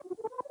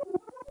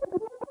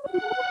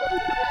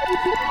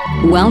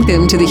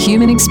Welcome to the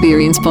Human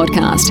Experience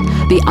Podcast,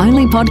 the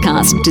only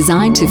podcast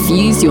designed to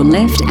fuse your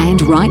left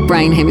and right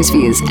brain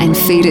hemispheres and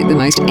feed it the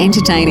most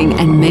entertaining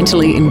and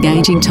mentally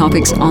engaging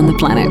topics on the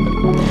planet.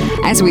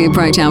 As we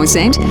approach our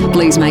ascent,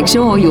 please make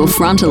sure your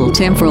frontal,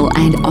 temporal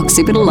and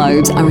occipital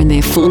lobes are in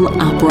their full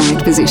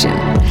upright position.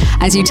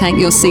 As you take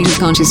your seat of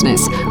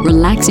consciousness,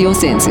 relax your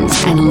senses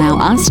and allow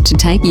us to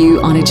take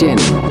you on a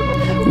journey.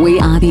 We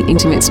are the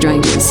Intimate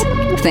Strangers.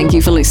 Thank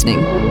you for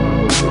listening.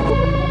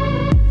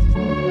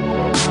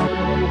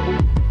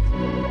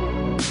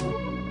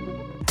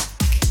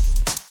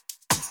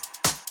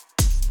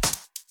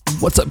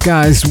 What's up,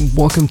 guys?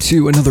 Welcome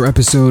to another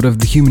episode of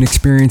The Human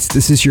Experience.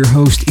 This is your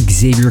host,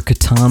 Xavier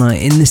Katana.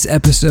 In this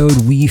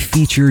episode, we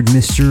featured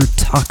Mr.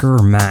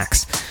 Tucker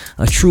Max,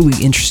 a truly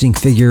interesting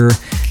figure.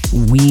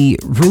 We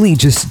really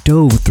just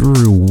dove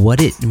through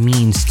what it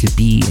means to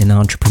be an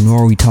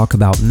entrepreneur. We talk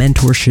about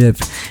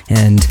mentorship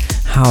and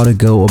how to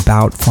go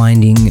about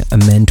finding a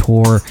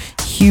mentor.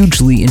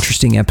 Hugely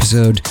interesting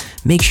episode.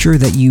 Make sure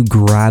that you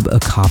grab a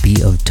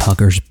copy of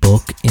Tucker's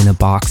book, In a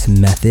Box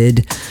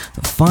Method.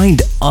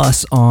 Find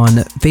us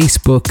on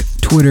Facebook,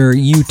 Twitter,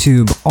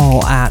 YouTube,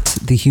 all at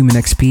The Human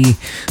XP.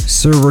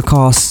 Server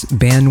costs,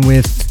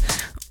 bandwidth,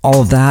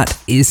 all of that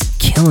is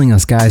killing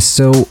us, guys.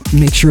 So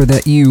make sure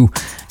that you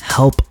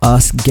help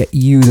us get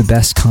you the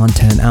best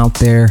content out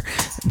there.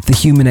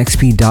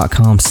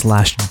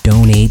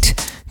 thehumanxp.com/donate.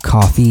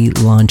 Coffee,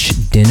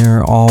 lunch,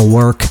 dinner, all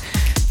work.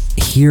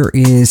 Here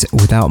is,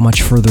 without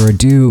much further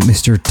ado,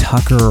 Mr.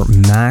 Tucker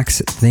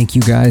Max. Thank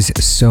you guys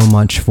so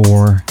much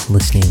for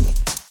listening.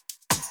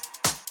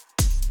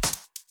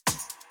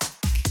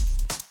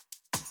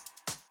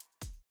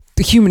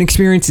 The Human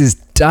Experience is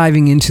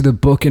diving into the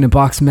book In a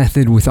Box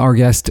Method with our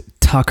guest,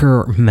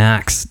 Tucker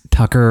Max.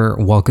 Tucker,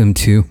 welcome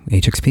to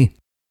HXP.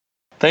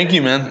 Thank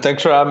you, man.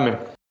 Thanks for having me.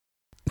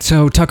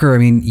 So, Tucker, I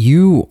mean,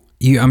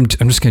 I'm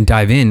just going to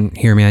dive in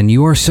here, man.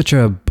 You are such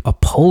a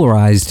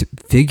polarized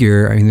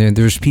figure. I mean,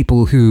 there's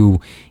people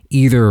who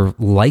either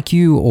like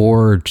you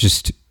or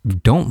just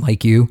don't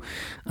like you,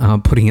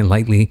 putting it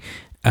lightly.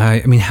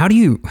 I mean, how do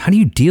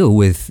you deal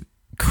with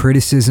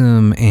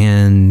criticism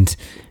and,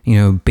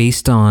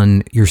 based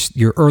on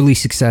your early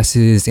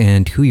successes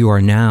and who you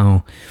are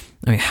now?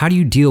 I mean, how do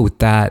you deal with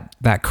that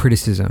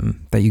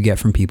criticism that you get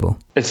from people?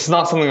 It's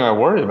not something I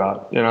worry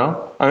about,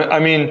 I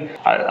mean,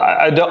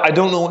 I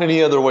don't know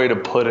any other way to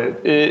put it.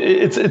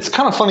 It's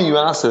kind of funny you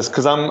ask this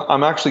because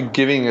I'm actually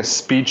giving a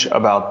speech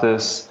about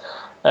this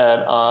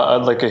at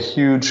like a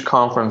huge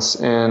conference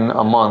in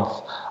a month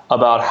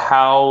about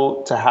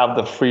how to have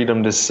the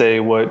freedom to say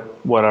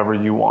whatever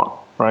you want,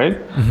 right?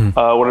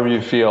 Mm-hmm. Whatever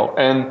you feel,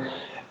 and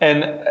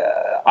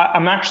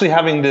I'm actually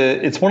having to,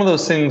 it's one of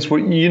those things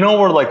where,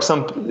 where like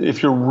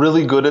if you're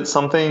really good at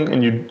something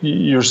and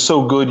you're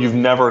so good, you've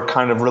never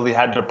kind of really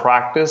had to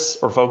practice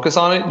or focus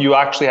on it. You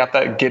actually have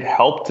to get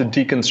help to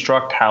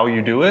deconstruct how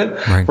you do it.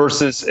 Right.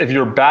 Versus if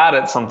you're bad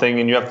at something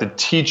and you have to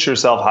teach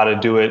yourself how to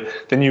do it,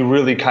 then you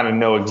really kind of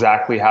know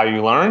exactly how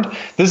you learned.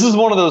 This is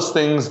one of those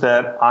things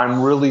that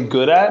I'm really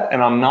good at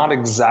and I'm not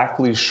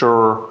exactly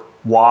sure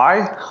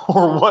why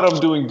or what I'm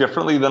doing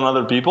differently than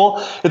other people.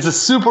 It's a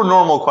super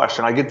normal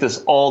question. I get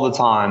this all the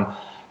time.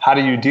 How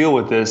do you deal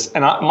with this?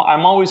 And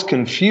I'm always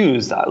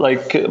confused.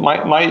 Like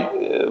my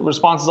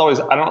response is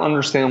always, I don't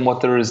understand what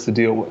there is to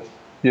deal with,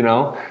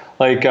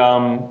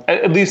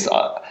 at least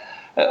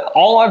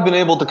all I've been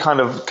able to kind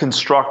of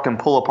construct and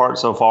pull apart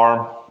so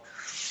far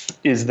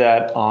is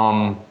that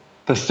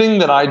the thing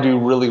that I do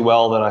really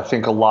well that I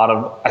think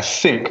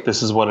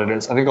this is what it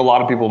is. I think a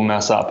lot of people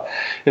mess up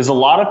is a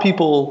lot of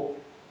people,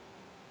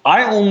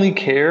 I only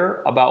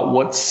care about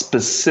what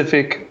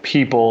specific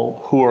people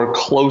who are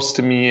close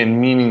to me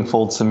and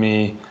meaningful to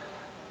me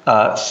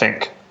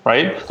think,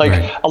 right? Like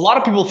right. A lot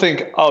of people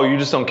think, oh, you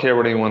just don't care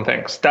what anyone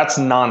thinks. That's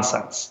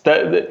nonsense.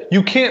 That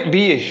you can't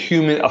be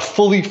a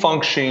fully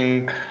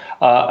functioning,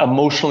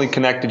 emotionally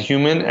connected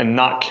human and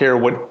not care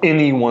what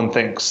anyone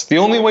thinks. The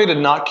only way to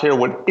not care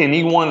what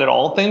anyone at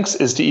all thinks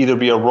is to either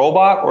be a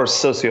robot or a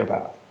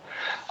sociopath.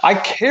 I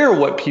care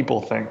what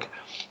people think.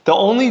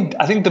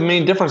 I think the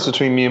main difference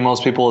between me and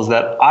most people is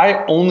that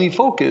I only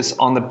focus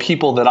on the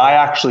people that I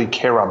actually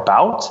care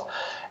about.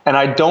 And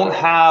I don't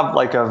have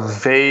like a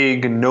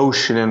vague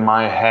notion in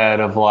my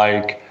head of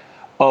like,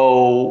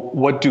 oh,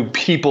 what do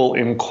people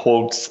in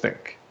quotes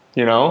think?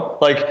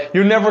 Like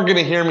you're never going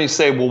to hear me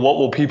say, well, what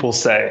will people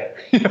say?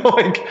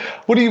 Like,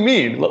 what do you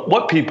mean?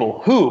 What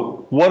people?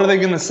 Who? What are they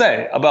going to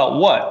say about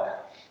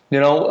what?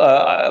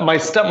 My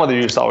stepmother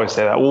used to always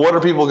say that. Well, what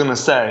are people going to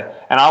say?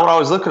 And I would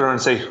always look at her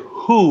and say,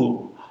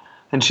 who?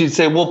 And she'd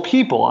say, well,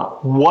 people.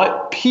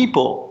 What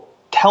people?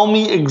 Tell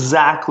me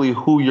exactly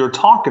who you're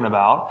talking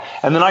about.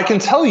 And then I can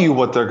tell you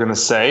what they're going to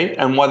say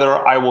and whether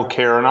I will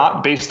care or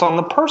not based on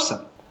the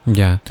person.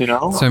 Yeah.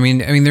 So, I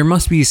mean, there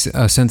must be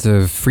a sense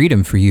of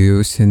freedom for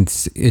you,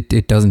 since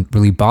it doesn't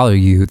really bother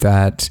you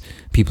that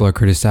people are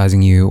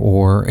criticizing you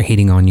or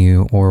hating on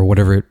you or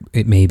whatever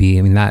it may be.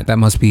 I mean, that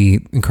must be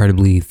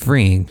incredibly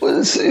freeing.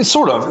 It's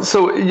sort of.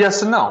 So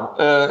yes and no.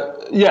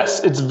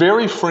 Yes, it's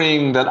very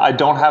freeing that I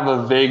don't have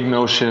a vague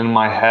notion in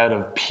my head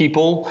of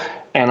people,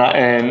 and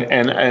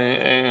I'm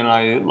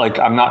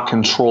not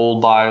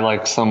controlled by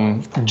like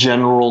some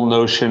general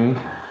notion.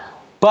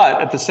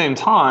 But at the same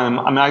time,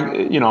 I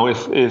mean,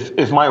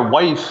 if my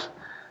wife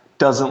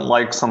doesn't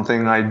like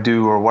something I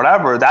do or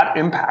whatever, that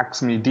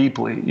impacts me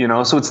deeply,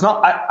 So it's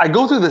not, I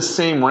go through the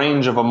same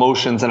range of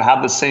emotions and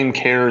have the same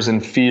cares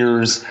and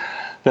fears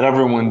that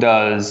everyone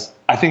does.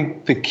 I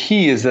think the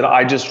key is that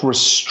I just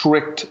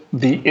restrict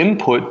the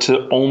input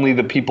to only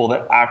the people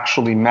that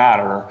actually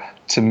matter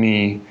to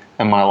me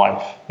and my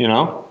life,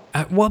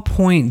 At what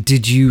point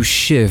did you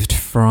shift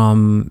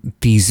from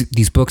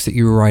these books that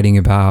you were writing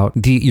about?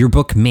 Your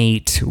book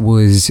Mate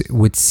was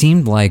what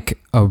seemed like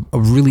a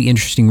really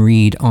interesting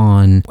read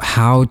on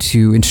how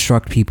to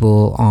instruct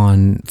people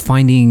on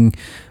finding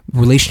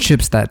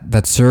relationships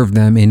that serve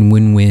them in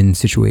win-win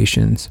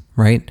situations,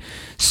 right?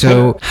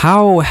 So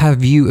how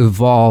have you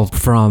evolved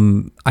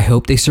from I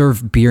hope they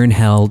serve beer in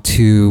hell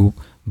to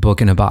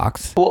book in a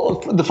box?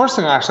 Well, the first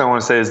thing I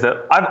want to say is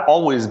that I've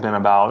always been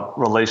about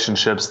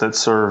relationships that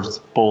served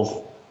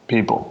both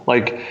people.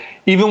 Like,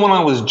 even when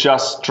I was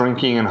just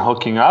drinking and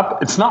hooking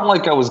up, it's not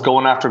like I was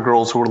going after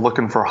girls who were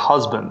looking for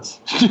husbands.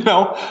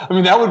 I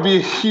mean, that would be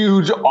a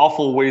huge,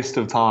 awful waste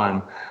of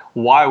time.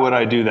 Why would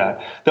I do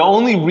that? The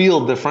only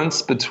real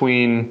difference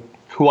between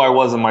who I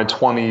was in my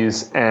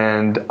 20s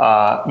and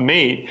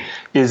Mate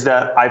is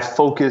that I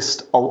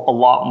focused a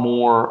lot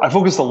more. I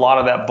focused a lot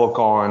of that book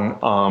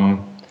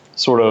on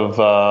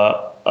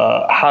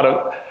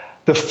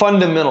the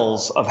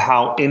fundamentals of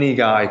how any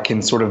guy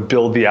can sort of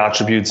build the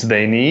attributes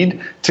they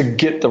need to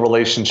get the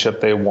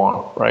relationship they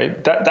want,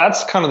 right?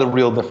 That's kind of the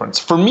real difference.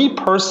 For me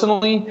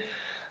personally,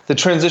 the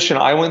transition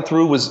I went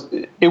through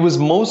was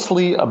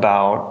mostly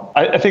about,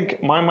 I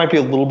think mine might be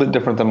a little bit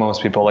different than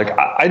most people. Like,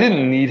 I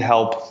didn't need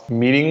help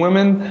meeting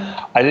women.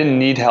 I didn't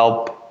need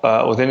help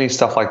with any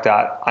stuff like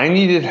that. I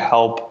needed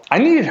help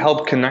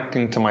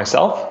connecting to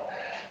myself,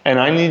 and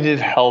I needed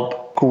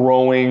help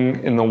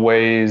growing in the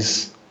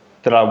ways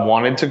that I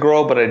wanted to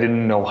grow, but I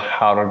didn't know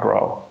how to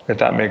grow, if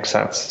that makes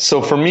sense.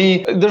 So for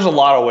me, there's a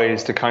lot of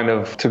ways to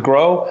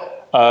grow,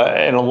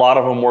 and a lot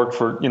of them work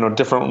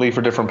differently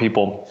for different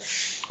people.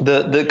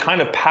 The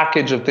kind of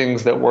package of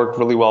things that worked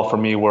really well for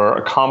me were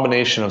a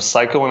combination of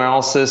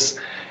psychoanalysis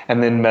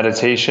and then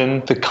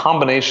meditation. The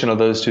combination of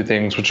those two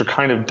things, which are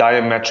kind of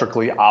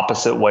diametrically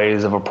opposite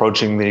ways of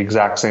approaching the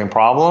exact same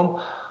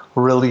problem,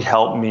 really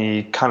helped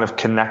me kind of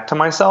connect to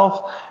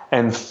myself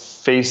and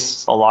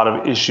face a lot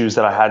of issues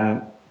that I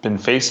hadn't been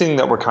facing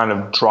that were kind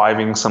of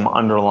driving some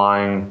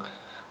underlying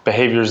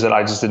behaviors that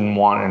I just didn't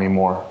want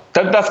anymore.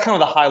 That's kind of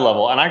the high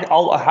level, and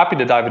I'm happy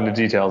to dive into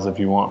details if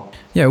you want.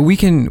 Yeah, we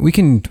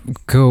can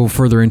go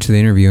further into the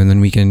interview, and then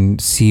we can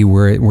see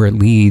where it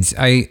leads.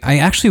 I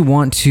actually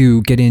want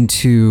to get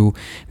into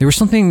there was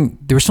something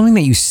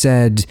that you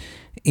said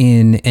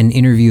in an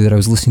interview that I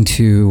was listening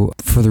to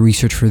for the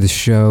research for this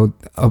show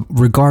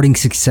regarding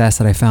success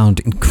that I found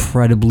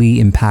incredibly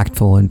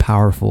impactful and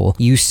powerful.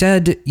 You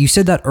said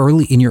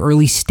that in your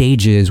early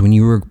stages when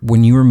you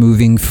were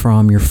moving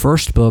from your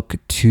first book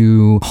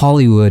to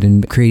Hollywood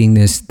and creating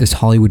this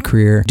Hollywood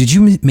career, did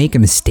you make a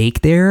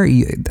mistake there?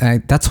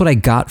 That's what I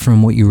got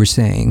from what you were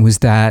saying, was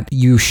that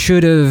you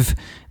should have,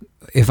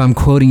 if I'm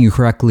quoting you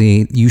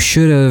correctly, you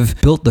should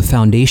have built the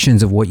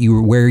foundations of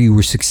where you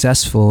were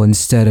successful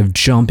instead of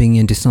jumping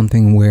into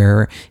something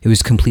where it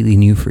was completely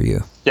new for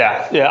you.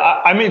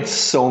 Yeah. I made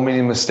so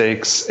many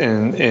mistakes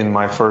in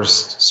my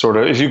first sort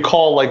of, if you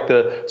call like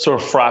the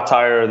sort of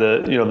fratire,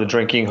 the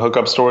drinking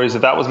hookup stories,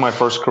 if that was my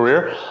first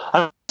career,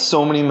 I made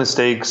so many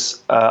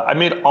mistakes. I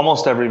made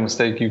almost every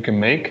mistake you can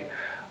make.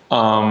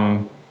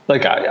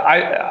 Like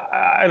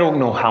I don't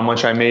know how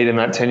much I made in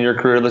that 10-year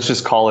career. Let's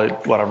just call it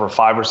whatever,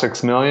 5 or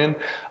 6 million.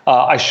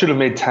 I should have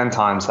made 10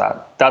 times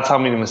that. That's how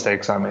many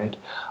mistakes I made.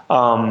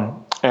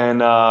 And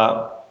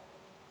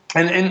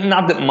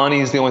not that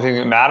money is the only thing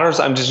that matters.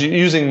 I'm just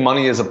using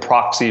money as a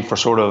proxy for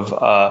sort of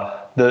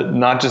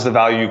not just the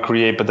value you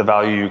create, but the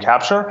value you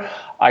capture.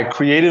 I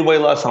created way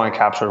less and I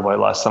captured way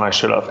less than I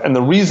should have. And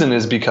the reason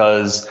is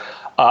because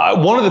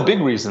one of the big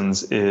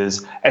reasons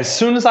is as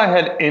soon as I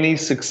had any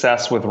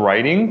success with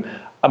writing,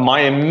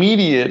 my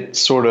immediate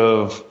sort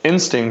of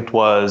instinct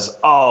was,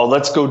 oh,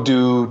 let's go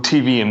do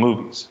TV and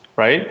movies,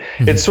 right?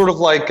 Mm-hmm. It's sort of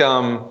like,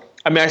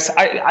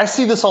 I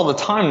see this all the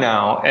time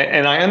now,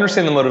 and I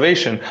understand the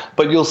motivation,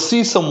 but you'll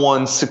see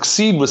someone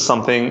succeed with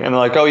something and they're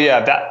like, oh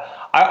yeah,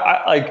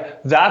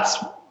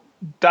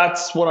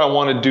 that's what I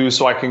want to do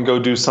so I can go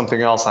do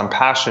something else I'm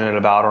passionate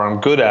about or I'm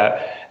good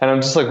at. And I'm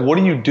just like, what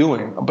are you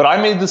doing? But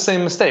I made the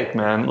same mistake,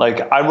 man.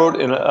 Like I wrote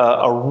in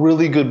a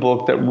really good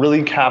book that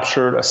really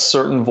captured a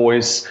certain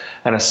voice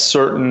and a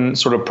certain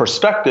sort of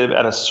perspective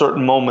at a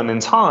certain moment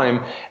in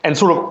time. And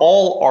sort of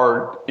all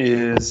art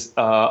is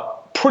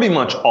pretty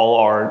much all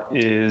art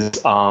is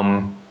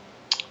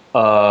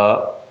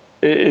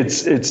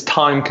it's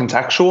time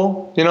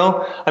contextual, you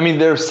know? I mean,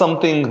 there's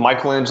some things,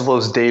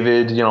 Michelangelo's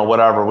David, you know,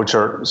 whatever, which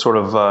are sort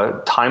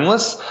of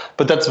timeless,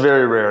 but that's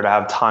very rare to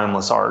have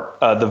timeless art.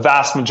 The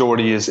vast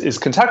majority is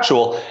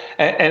contextual,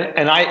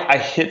 and I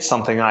hit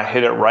something, and I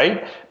hit it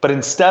right, but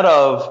instead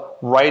of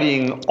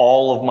writing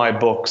all of my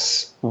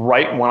books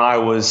right when I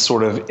was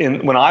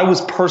when I was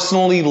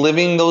personally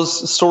living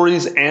those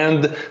stories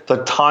and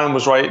the time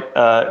was right,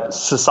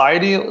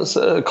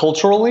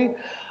 culturally,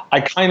 I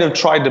kind of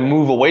tried to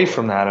move away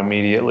from that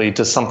immediately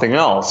to something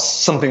else,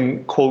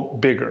 something, quote,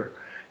 bigger,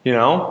 you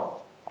know?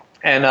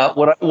 And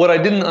what I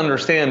didn't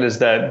understand is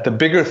that the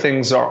bigger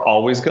things are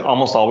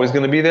almost always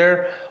going to be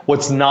there.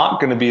 What's not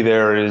going to be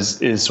there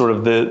is sort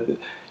of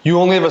you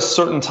only have a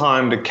certain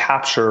time to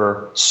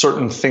capture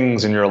certain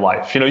things in your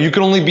life. You know, you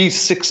can only be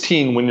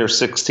 16 when you're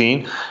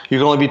 16. You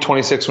can only be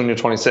 26 when you're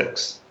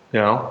 26, you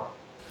know?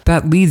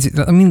 That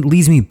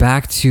leads me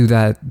back to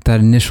that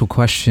initial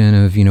question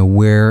of, you know,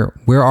 where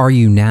are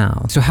you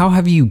now? So how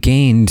have you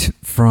gained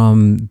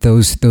from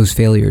those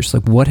failures?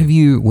 Like, what have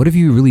you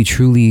really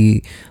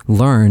truly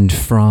learned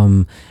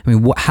from? I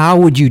mean, how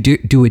would you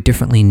do it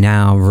differently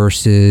now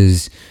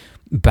versus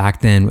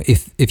back then?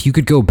 If you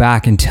could go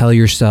back and tell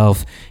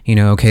yourself, you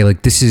know, okay,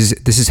 like this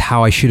is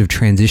how I should have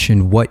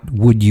transitioned, what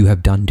would you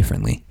have done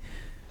differently?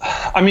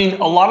 I mean,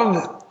 a lot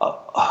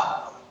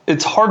of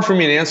it's hard for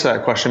me to answer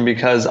that question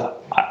because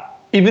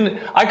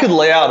I could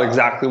lay out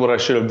exactly what I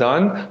should have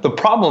done. The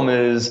problem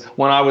is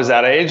when I was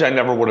that age, I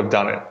never would have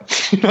done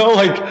it. You know,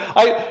 like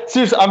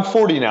seriously, I'm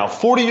 40 now.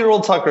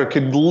 40-year-old Tucker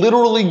could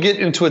literally get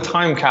into a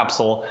time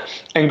capsule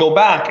and go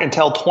back and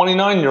tell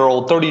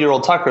 29-year-old,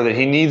 30-year-old Tucker that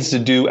he needs to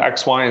do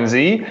X, Y, and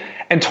Z.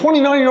 And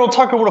 29-year-old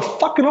Tucker would have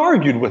fucking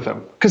argued with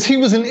him because he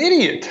was an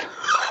idiot.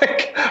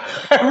 Like,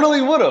 I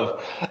really would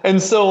have. And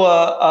so,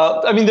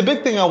 I mean, the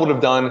big thing I would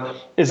have done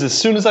is as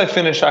soon as I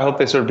finished I Hope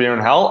They Serve Beer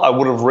in Hell, I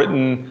would have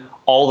written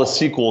all the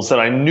sequels that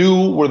I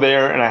knew were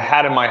there and I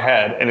had in my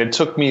head. And it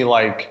took me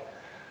like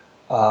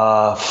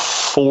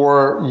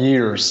 4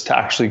 years to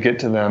actually get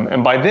to them.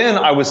 And by then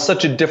I was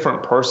such a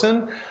different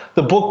person.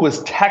 The book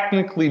was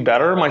technically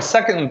better. My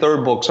second and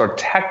third books are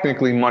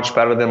technically much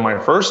better than my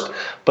first,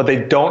 but they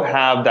don't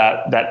have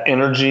that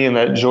energy and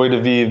that joie de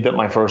vivre that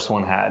my first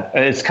one had.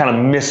 And it's kind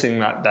of missing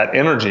that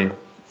energy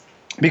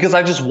because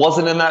I just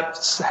wasn't in that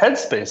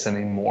headspace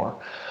anymore.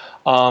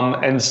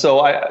 And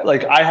so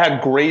I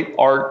had great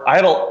art. I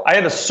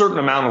had a certain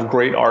amount of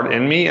great art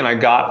in me, and I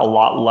got a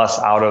lot less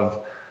out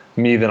of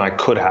me than I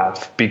could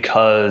have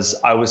because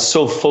I was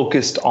so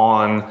focused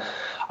on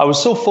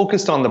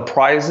the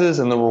prizes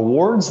and the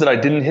rewards that I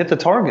didn't hit the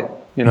target.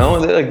 You know,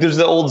 like there's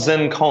the old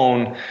Zen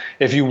koan.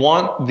 If you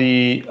want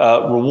the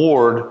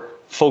reward,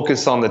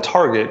 focus on the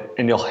target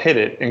and you'll hit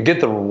it and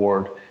get the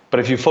reward. But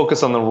if you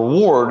focus on the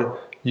reward,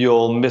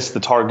 you'll miss the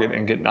target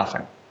and get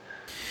nothing.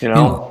 You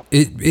know,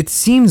 it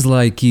seems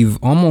like you've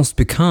almost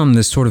become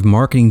this sort of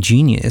marketing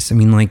genius. I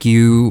mean, like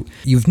you've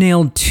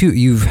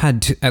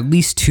had at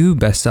least 2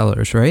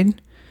 bestsellers, right?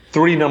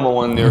 3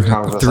 #1 New York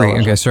Times bestsellers. 3.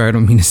 Okay, sorry, I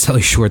don't mean to sell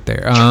you short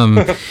there.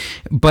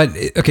 But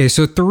okay,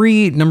 so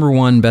 3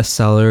 #1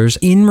 bestsellers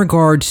in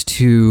regards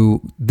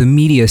to the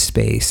media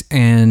space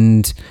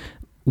and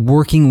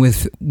working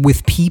with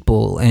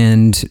people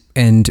and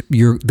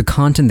the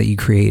content that you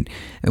create.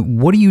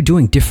 What are you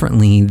doing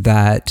differently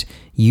that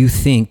you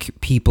think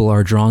people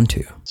are drawn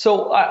to?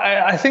 So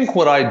I think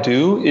what I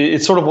do,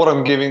 it's sort of what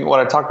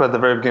I talked about at the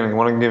very beginning,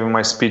 what I'm giving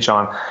my speech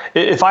on.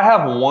 If I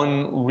have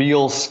one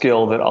real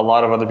skill that a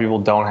lot of other people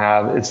don't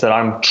have, it's that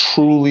I'm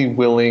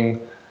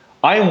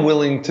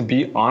willing to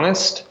be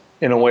honest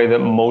in a way that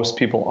most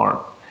people aren't.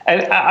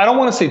 And I don't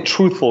want to say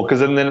truthful because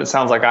then it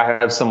sounds like I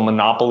have some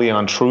monopoly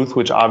on truth,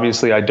 which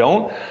obviously I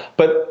don't.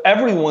 But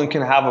everyone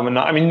can have a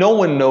monopoly. I mean, no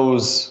one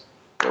knows.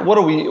 What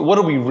do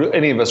we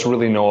any of us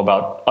really know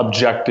about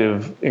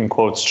objective, in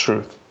quotes,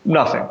 truth?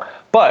 Nothing.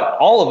 But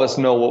all of us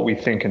know what we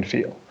think and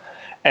feel.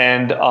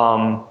 And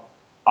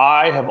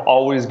I have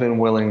always been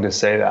willing to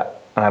say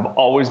that. And I've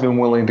always been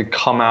willing to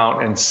come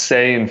out and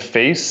say and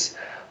face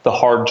the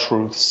hard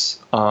truths,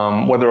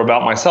 whether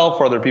about myself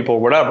or other people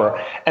or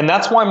whatever. And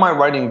that's why my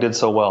writing did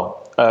so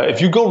well. If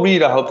you go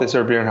read I Hope They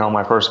Serve Beer in Hell,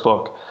 my first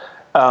book,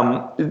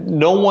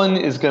 no one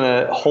is going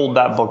to hold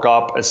that book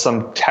up as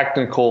some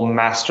technical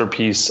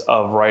masterpiece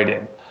of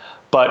writing.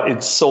 But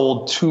it's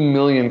sold 2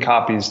 million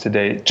copies to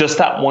date, just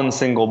that one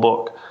single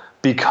book,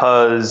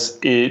 because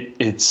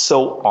it's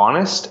so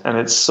honest and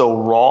it's so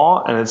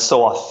raw and it's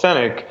so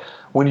authentic.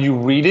 When you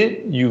read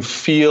it, you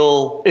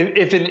feel,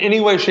 if in any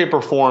way, shape,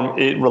 or form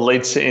it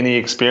relates to any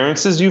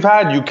experiences you've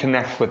had, you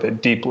connect with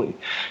it deeply,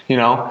 you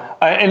know?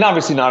 And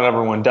obviously not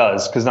everyone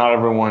does, because not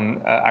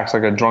everyone acts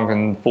like a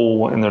drunken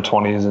fool in their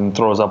 20s and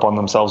throws up on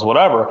themselves,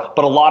 whatever.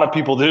 But a lot of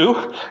people do,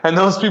 and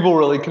those people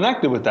really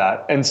connected with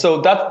that. And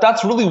so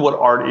that's really what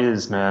art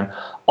is, man.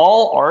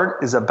 All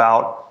art is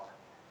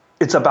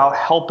it's about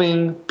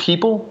helping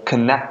people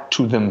connect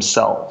to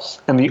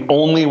themselves. And the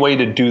only way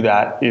to do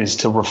that is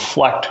to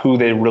reflect who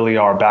they really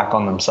are back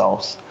on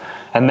themselves.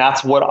 And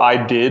that's what I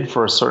did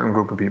for a certain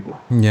group of people.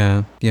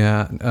 Yeah.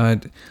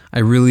 I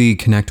really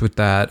connect with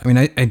that. I mean,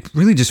 I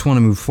really just want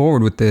to move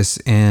forward with this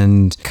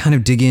and kind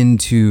of dig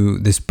into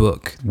this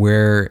book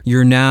where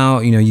you're now,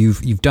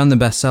 you've done the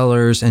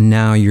bestsellers and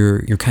now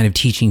you're kind of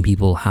teaching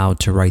people how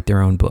to write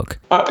their own book.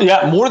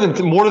 More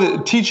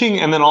than teaching,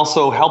 and then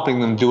also helping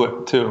them do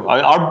it too.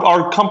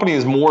 Our company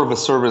is more of a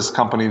service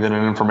company than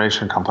an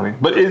information company,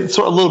 but it's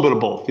a little bit of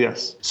both.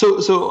 Yes.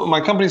 So my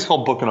company is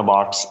called Book in a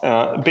Box.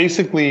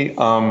 Basically,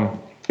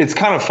 it's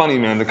kind of funny,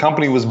 man. The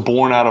company was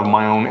born out of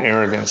my own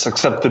arrogance,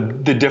 except the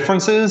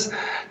difference is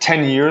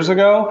 10 years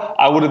ago,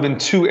 I would have been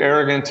too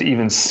arrogant to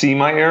even see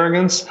my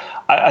arrogance.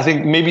 I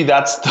think maybe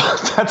that's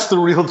the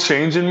real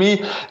change in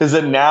me, is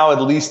that now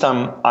at least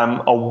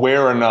I'm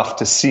aware enough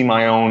to see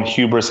my own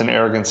hubris and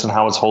arrogance and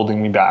how it's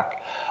holding me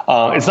back.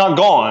 It's not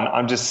gone.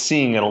 I'm just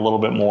seeing it a little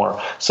bit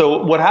more.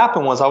 So what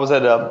happened was I was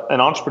at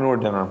an entrepreneur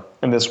dinner,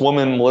 and this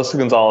woman, Melissa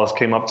Gonzalez,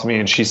 came up to me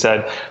and she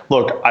said,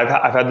 look,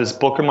 I've had this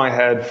book in my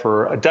head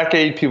for a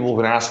decade. People have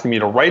been asking me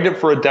to write it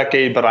for a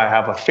decade, but I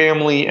have a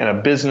family and a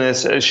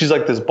business. She's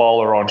like this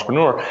baller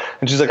entrepreneur.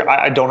 And she's like,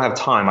 I don't have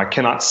time. I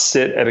cannot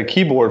sit at a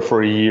keyboard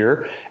for a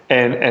year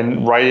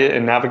and write it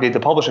and navigate the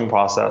publishing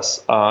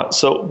process.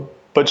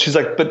 But she's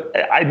like, but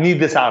I need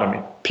this out of me.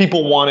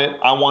 People want it.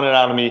 I want it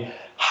out of me.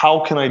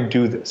 How can I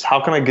do this? How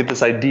can I get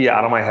this idea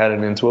out of my head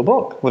and into a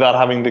book without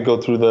having to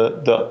go through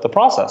the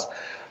process?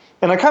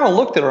 And I kind of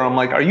looked at her. I'm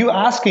like, are you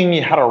asking me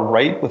how to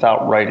write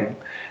without writing?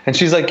 And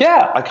she's like,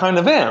 yeah, I kind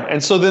of am.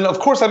 And so then, of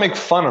course, I make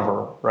fun of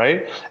her,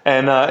 right?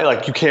 And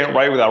like, you can't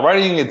write without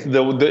writing. It's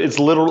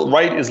literal.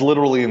 Write is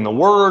literally in the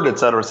word, et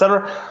cetera, et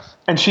cetera.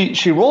 And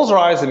she rolls her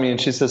eyes at me and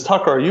she says,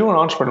 Tucker, are you an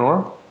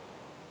entrepreneur?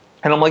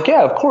 And I'm like,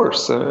 yeah, of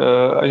course.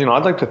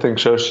 I'd like to think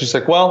so. She's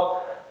like,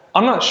 well,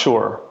 I'm not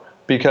sure,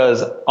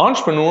 because I'm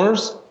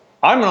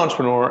an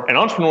entrepreneur, and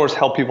entrepreneurs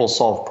help people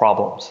solve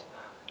problems.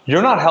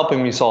 You're not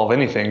helping me solve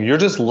anything. You're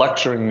just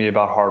lecturing me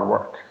about hard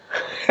work.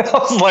 And I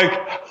was like,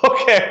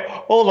 okay,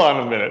 hold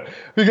on a minute.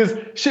 Because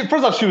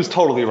first off, she was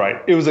totally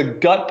right. It was a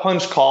gut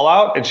punch call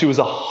out, and she was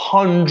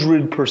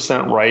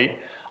 100%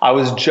 right. I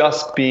was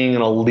just being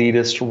an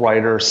elitist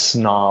writer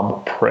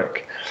snob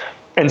prick.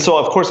 And so,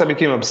 of course, I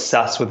became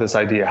obsessed with this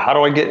idea. How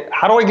do I get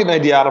an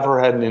idea out of her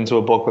head and into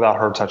a book without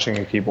her touching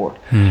a keyboard?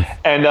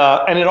 And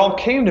it all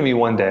came to me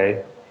one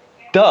day.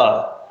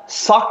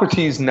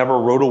 Socrates never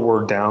wrote a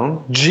word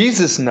down.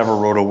 Jesus never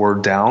wrote a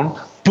word down.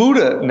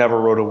 Buddha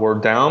never wrote a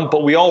word down,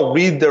 but we all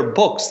read their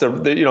books. They're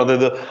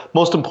the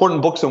most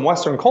important books in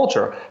Western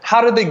culture.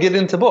 How did they get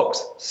into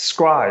books?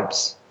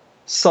 Scribes.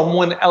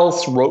 Someone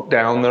else wrote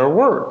down their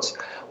words.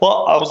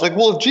 Well, I was like,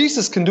 well, if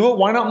Jesus can do it,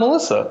 why not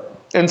Melissa?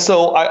 And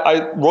so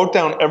I wrote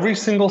down every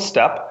single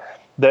step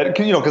that,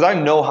 because I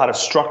know how to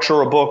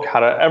structure a book,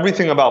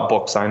 everything about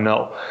books I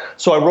know.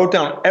 So I wrote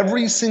down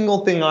every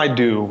single thing I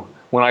do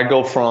when I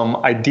go from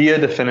idea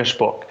to finished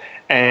book.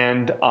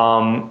 And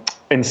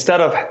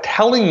instead of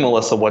telling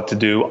Melissa what to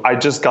do, I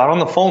just got on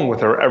the phone with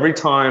her every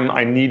time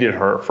I needed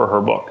her for her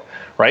book,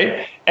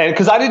 right? And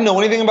because I didn't know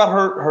anything about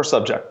her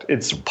subject.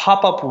 It's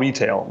pop-up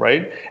retail,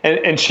 right?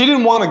 And she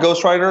didn't want a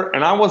ghostwriter,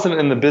 and I wasn't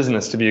in the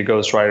business to be a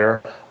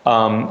ghostwriter.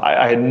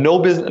 I had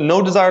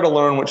no desire to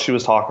learn what she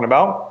was talking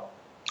about.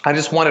 I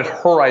just wanted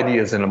her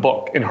ideas in a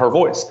book, in her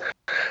voice.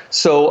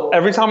 So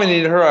every time I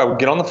needed her, I would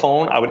get on the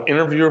phone, I would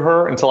interview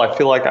her until I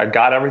feel like I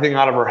got everything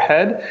out of her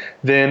head.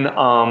 Then,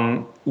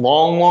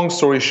 long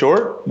story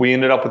short, we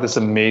ended up with this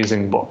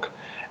amazing book.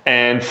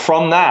 And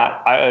from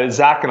that,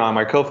 Zach and I,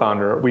 my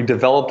co-founder, we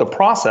developed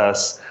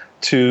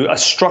a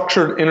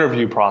structured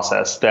interview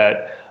process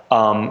that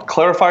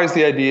clarifies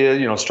the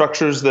idea,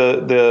 structures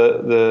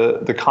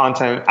the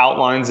content,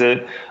 outlines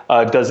it,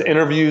 does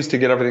interviews to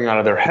get everything out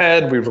of their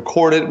head. We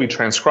record it, we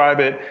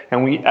transcribe it,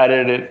 and we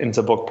edit it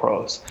into book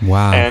prose.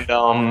 Wow. And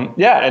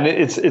and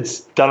it's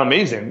done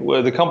amazing.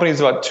 The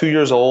company's about 2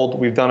 years old.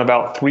 We've done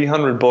about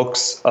 300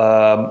 books,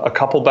 a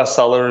couple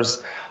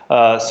bestsellers,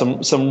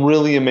 some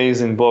really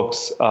amazing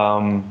books.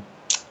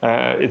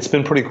 It's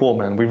been pretty cool,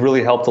 man. We've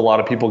really helped a lot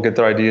of people get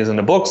their ideas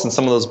into books, and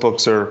some of those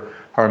books are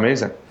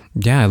amazing.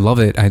 Yeah, I love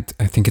it. I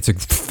think it's a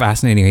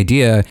fascinating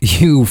idea.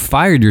 You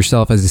fired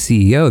yourself as a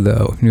CEO,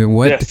 though.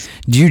 Yes.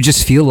 Do you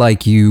just feel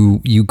like you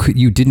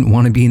didn't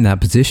want to be in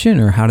that position,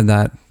 or how did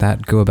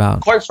that go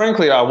about? Quite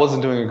frankly, I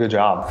wasn't doing a good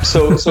job.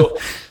 So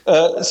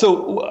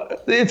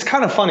it's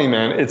kind of funny,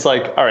 man. It's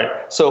like, all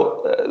right,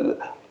 so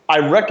I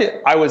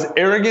was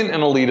arrogant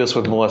and elitist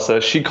with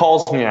Melissa. She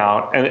calls me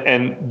out,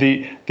 and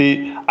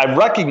I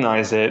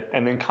recognize it,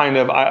 and then kind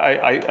of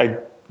I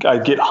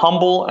get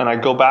humble, and I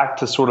go back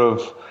to sort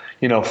of,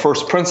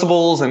 first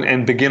principles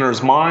and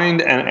beginner's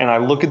mind. And I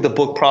look at the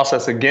book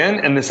process again,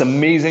 and this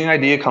amazing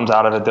idea comes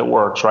out of it that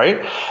works, right?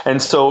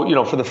 And so,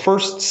 for the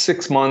first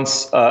 6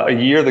 months, a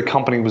year, the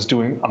company was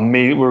doing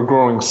amazing. We were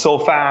growing so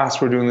fast.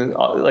 We're doing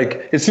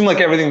it seemed like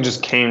everything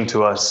just came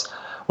to us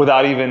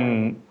without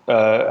even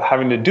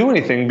having to do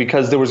anything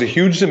because there was a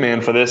huge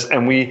demand for this,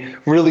 and we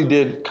really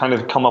did kind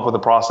of come up with a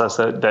process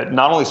that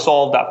not only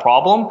solved that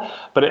problem,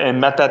 and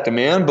met that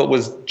demand, but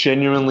was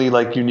genuinely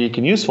like unique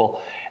and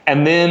useful.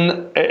 And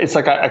then it's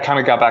like I kind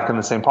of got back in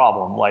the same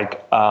problem.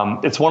 Like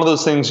it's one of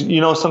those things,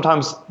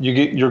 sometimes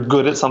you're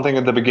good at something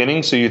at the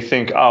beginning, so you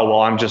think, oh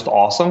well, I'm just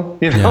awesome,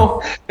 Yeah.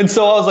 And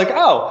so I was like,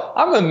 oh,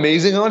 I'm an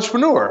amazing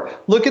entrepreneur.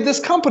 Look at this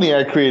company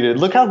I created.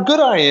 Look how good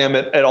I am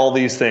at all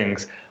these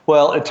things.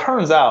 Well, it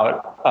turns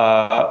out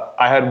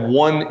I had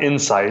one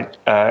insight,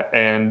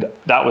 and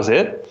that was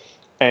it.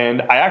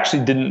 And I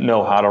actually didn't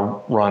know how to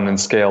run and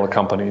scale a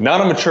company, not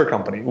a mature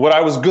company. What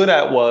I was good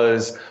at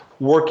was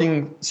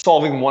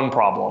solving one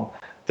problem.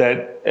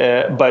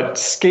 But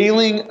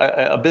scaling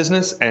a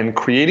business and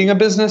creating a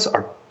business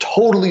are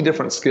totally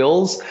different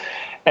skills.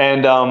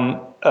 And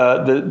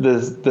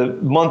the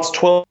months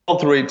 12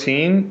 through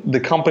 18, the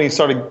company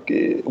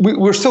started.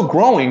 We're still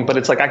growing, but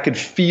it's like I could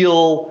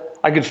feel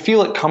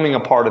it coming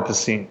apart at the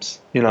seams,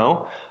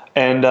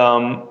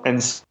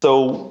 And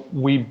so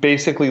we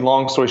basically,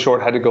 long story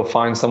short, had to go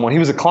find someone. He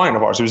was a client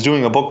of ours. He was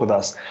doing a book with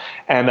us,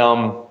 and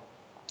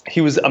he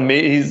was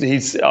amazing.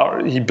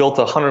 He built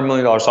a $100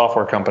 million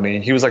software company.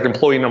 He was like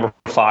employee number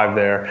 5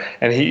 there,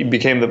 and he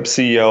became the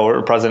CEO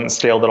or president,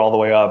 scaled it all the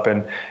way up,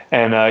 and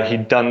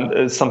he'd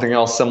done something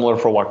else similar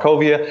for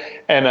Wachovia.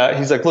 And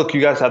he's like, look,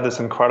 you guys have this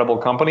incredible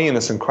company and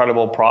this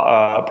incredible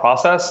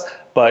process,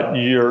 but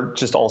you're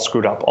just all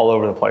screwed up all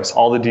over the place,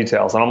 all the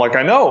details. And I'm like,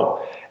 I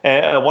know.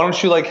 And why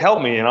don't you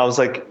help me? And I was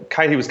like,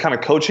 he was kind of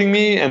coaching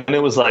me, and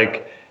it was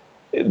like,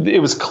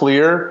 it was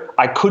clear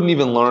I couldn't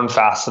even learn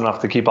fast enough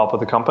to keep up with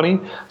the company.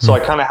 So I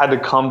kind of had to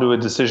come to a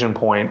decision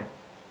point.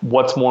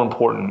 What's more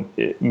important,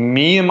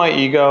 me and my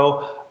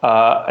ego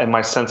and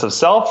my sense of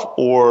self,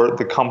 or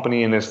the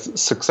company and its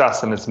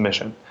success and its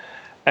mission?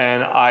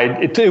 And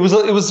it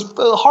was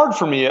hard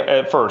for me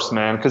at first,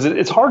 man, because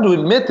it's hard to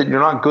admit that you're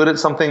not good at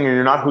something or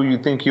you're not who you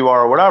think you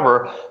are or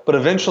whatever. But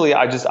eventually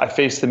I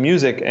faced the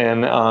music,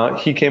 and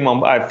he came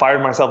on. I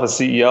fired myself as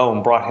CEO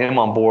and brought him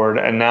on board,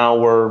 and now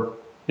we're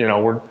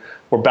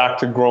back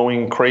to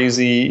growing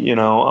crazy,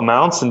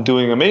 amounts and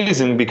doing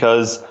amazing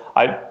because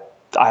I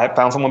had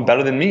found someone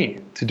better than me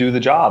to do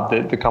the job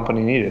that the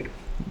company needed.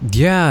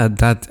 Yeah,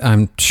 that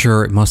I'm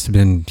sure it must have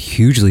been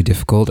hugely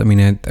difficult. I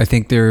mean, I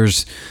think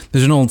there's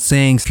an old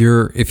saying: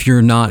 if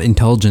you're not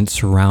intelligent,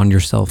 surround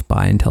yourself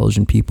by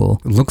intelligent people.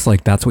 It looks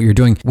like that's what you're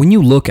doing. When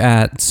you look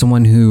at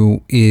someone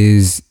who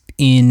is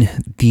in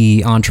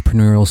the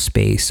entrepreneurial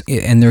space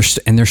and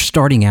they're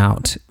starting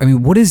out, I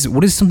mean, what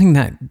is something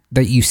that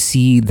you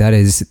see that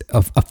is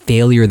a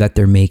failure that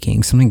they're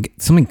making?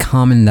 Something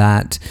common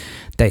that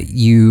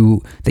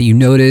you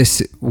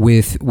notice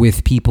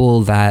with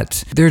people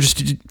that they're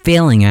just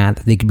failing at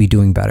that they could be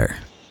doing better?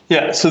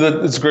 Yeah, so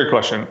that's a great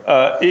question.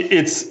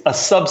 It's a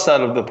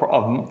subset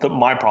of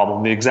my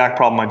problem, the exact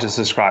problem I just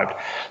described.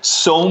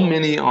 So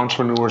many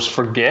entrepreneurs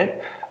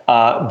forget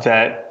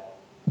that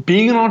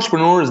being an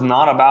entrepreneur is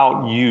not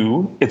about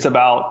you. It's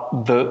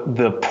about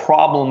the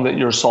problem that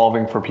you're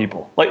solving for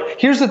people. Like,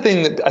 here's the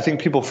thing that I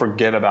think people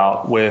forget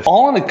about with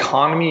all an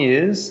economy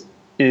is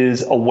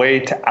a way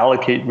to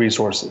allocate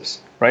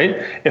resources, right?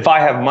 If I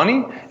have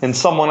money and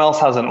someone else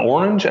has an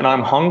orange and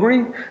I'm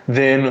hungry,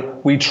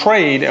 then we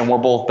trade and we're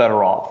both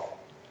better off.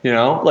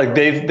 Like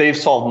they've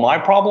solved my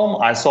problem,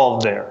 I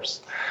solved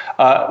theirs.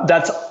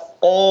 That's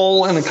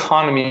all an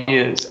economy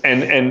is,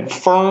 and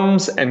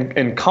firms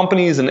and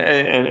companies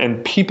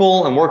and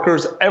people and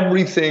workers,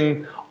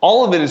 everything,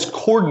 all of it is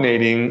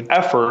coordinating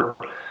effort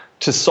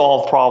to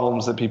solve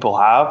problems that people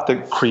have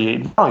that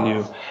create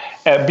value.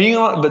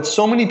 But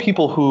so many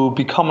people who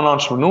become an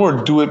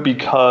entrepreneur do it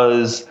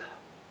because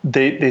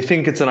they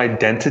think it's an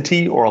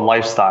identity or a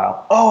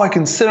lifestyle. Oh, I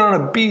can sit on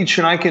a beach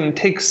and I can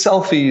take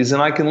selfies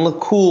and I can look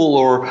cool,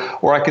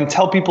 or I can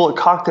tell people at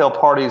cocktail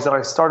parties that I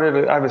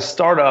have a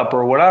startup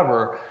or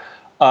whatever.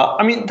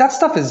 I mean, that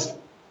stuff is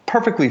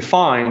perfectly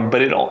fine,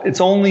 but it's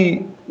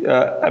only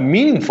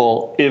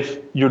meaningful if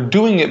you're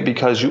doing it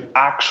because you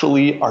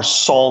actually are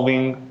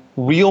solving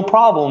real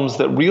problems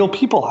that real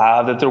people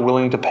have that they're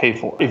willing to pay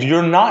for. If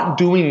you're not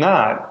doing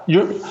that,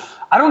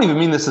 I don't even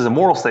mean this as a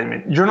moral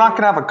statement. You're not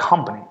going to have a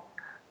company.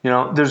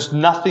 There's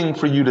nothing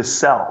for you to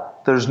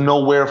sell. There's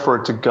nowhere for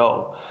it to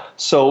go.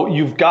 So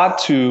you've got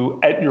to,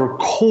 at your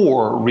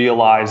core,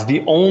 realize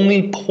the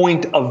only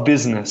point of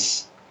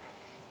business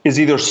is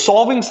either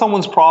solving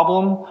someone's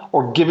problem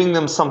or giving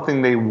them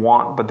something they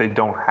want but they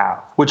don't have,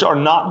 which are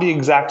not the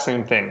exact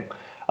same thing.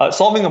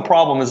 Solving a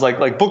problem is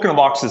like Book in a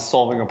Box is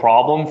solving a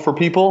problem for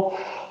people.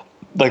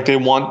 Like they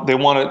want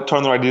to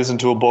turn their ideas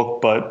into a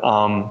book, but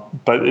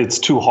it's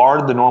too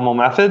hard, the normal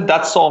method.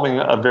 That's solving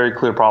a very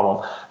clear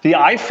problem. The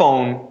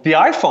iPhone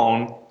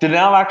did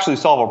not actually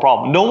solve a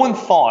problem. No one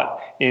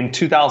thought in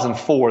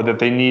 2004 that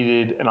they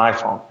needed an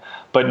iPhone.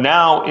 But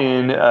now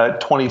in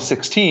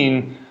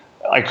 2016,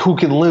 like, who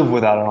can live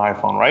without an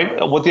iPhone,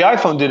 right? What the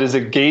iPhone did is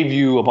it gave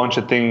you a bunch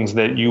of things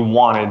that you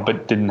wanted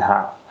but didn't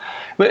have.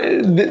 But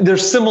they're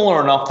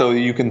similar enough, though, that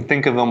you can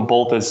think of them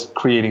both as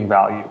creating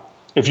value.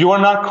 If you are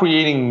not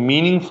creating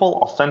meaningful,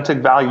 authentic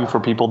value for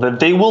people that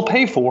they will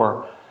pay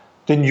for,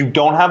 then you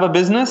don't have a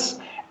business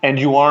and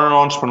you are an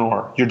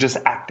entrepreneur. You're just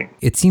acting.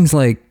 It seems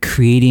like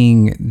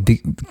creating the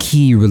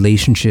key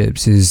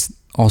relationships is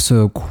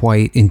also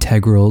quite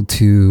integral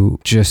to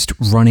just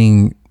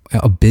running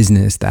a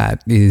business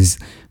that is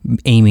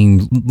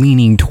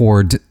leaning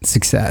toward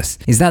success.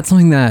 Is that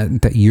something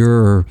that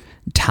you're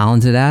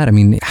talented at? I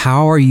mean,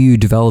 how are you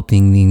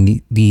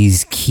developing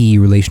these key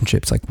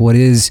relationships? Like what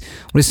is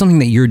something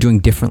that you're doing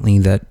differently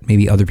that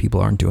maybe other people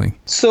aren't doing?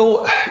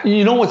 So,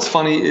 you know what's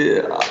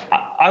funny?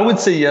 I would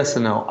say yes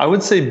and no. I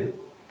would say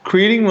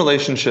creating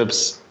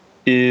relationships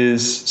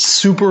is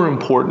super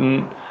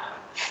important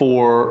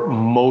for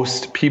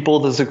most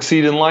people to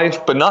succeed in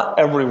life, but not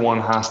everyone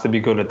has to be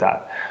good at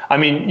that. I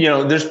mean,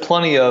 there's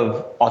plenty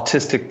of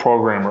autistic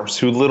programmers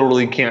who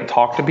literally can't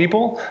talk to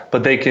people,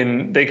 but they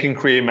can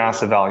create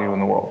massive value in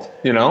the world,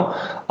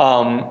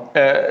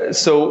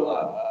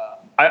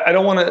 I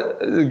don't want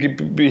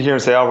to be here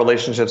and say,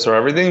 relationships are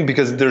everything,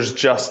 because there's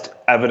just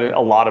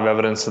a lot of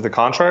evidence to the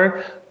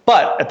contrary.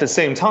 But at the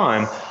same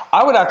time,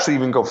 I would actually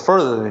even go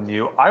further than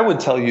you. I would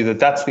tell you that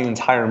that's the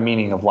entire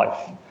meaning of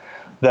life.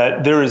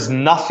 That there is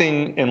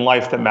nothing in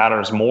life that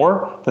matters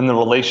more than the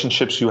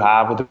relationships you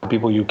have with the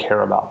people you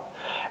care about.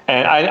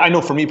 And I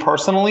know for me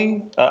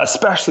personally,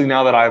 especially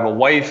now that I have a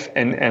wife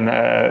and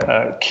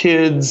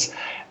kids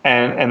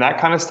and that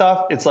kind of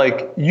stuff, it's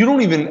like you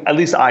don't even, at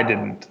least I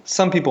didn't.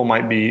 Some people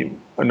might be,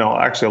 no,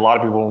 actually a lot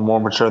of people were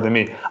more mature than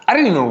me. I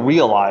didn't even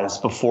realize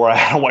before I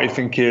had a wife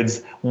and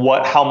kids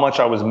how much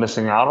I was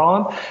missing out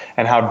on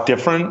and how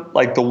different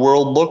like the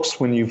world looks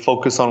when you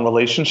focus on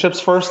relationships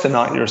first and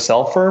not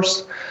yourself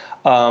first.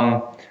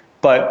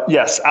 But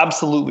yes,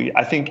 absolutely.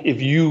 I think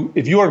if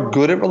you are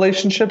good at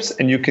relationships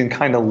and you can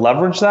kind of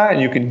leverage that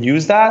and you can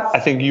use that, I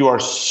think you are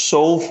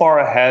so far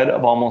ahead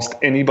of almost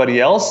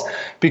anybody else,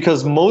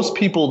 because most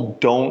people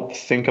don't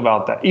think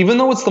about that. Even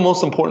though it's the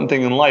most important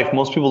thing in life,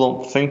 most people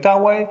don't think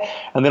that way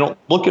and they don't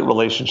look at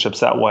relationships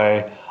that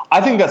way. I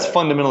think that's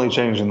fundamentally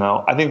changing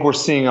though. I think we're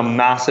seeing a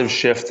massive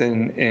shift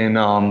in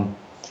our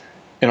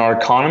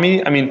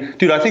economy. I mean,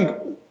 dude, I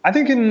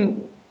think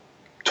in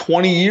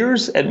 20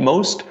 years at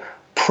most,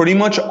 pretty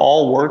much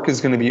all work is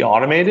going to be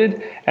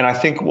automated. And I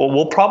think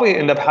we'll probably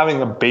end up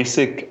having a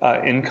basic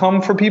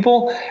income for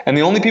people. And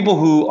the only people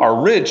who are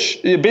rich,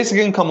 basic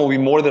income will be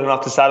more than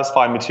enough to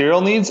satisfy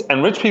material needs.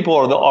 And rich people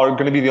are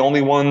going to be the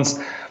only ones,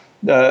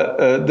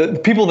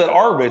 the people that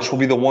are rich will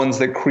be the ones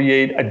that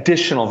create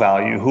additional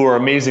value, who are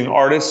amazing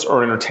artists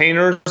or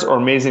entertainers or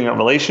amazing at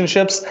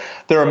relationships.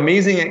 They're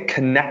amazing at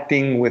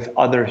connecting with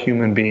other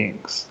human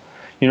beings.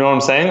 You know what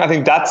I'm saying? I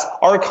think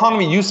our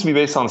economy used to be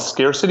based on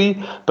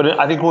scarcity, but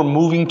I think we're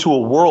moving to a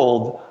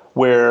world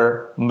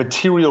where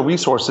material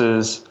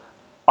resources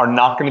are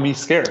not going to be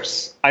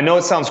scarce. I know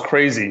it sounds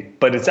crazy,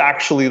 but it's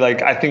actually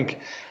like, I think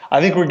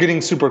we're getting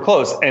super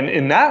close. And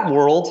in that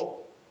world,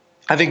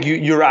 I think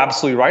you're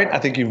absolutely right. I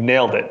think you've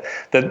nailed it.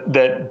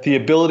 That the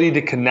ability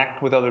to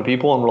connect with other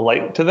people and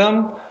relate to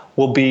them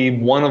will be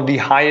one of the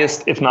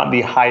highest, if not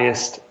the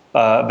highest,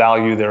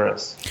 value there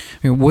is.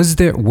 I mean,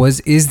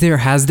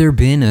 has there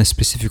been a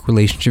specific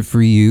relationship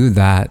for you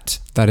that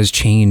has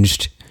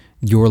changed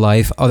your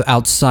life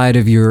outside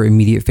of your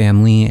immediate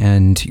family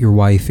and your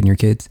wife and your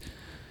kids?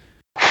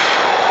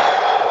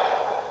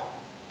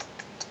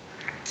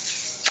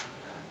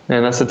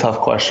 Man, that's a tough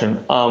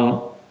question.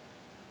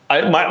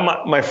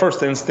 My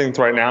first instinct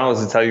right now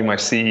is to tell you my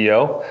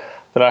CEO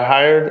that I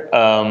hired.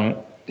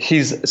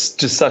 He's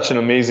just such an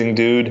amazing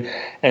dude,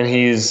 and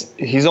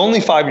he's only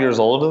 5 years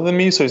older than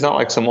me, so he's not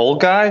like some old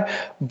guy.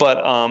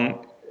 But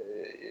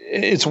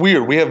it's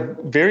weird. We have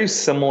very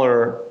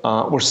similar.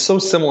 We're so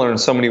similar in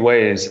so many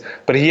ways,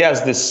 but he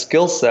has this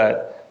skill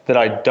set that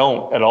I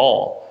don't at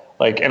all.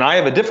 And I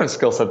have a different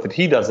skill set that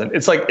he doesn't.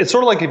 It's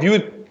sort of like if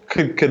you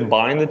could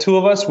combine the two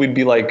of us, we'd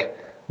be like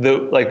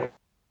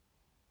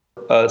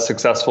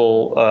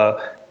successful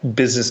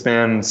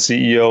businessman,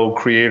 CEO,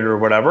 creator,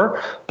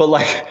 whatever. But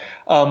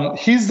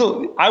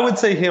I would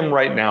say him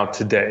right now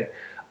today.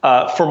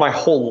 For my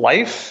whole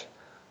life,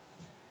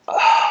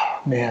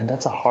 man,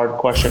 that's a hard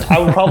question. I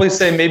would probably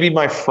say maybe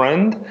my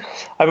friend.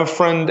 I have a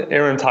friend,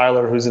 Erin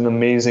Tyler, who's an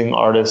amazing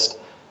artist.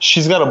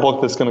 She's got a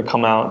book that's going to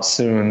come out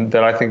soon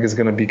that I think is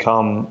going to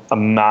become a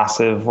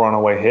massive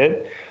runaway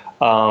hit.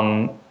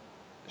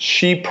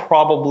 She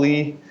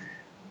probably,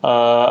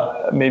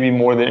 maybe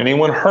more than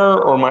anyone, her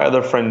or my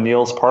other friend,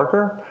 Niels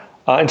Parker,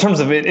 in terms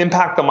of an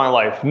impact on my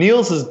life.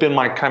 Niels has been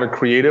my kind of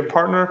creative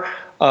partner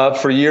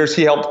for years.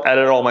 He helped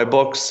edit all my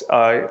books.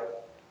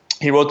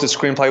 He wrote the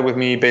screenplay with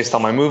me based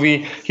on my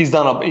movie. He's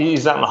not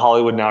in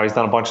Hollywood now. He's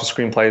done a bunch of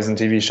screenplays and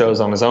TV shows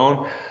on his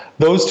own.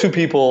 Those two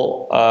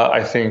people,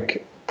 I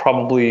think,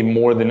 probably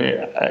more than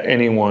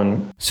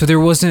anyone. So there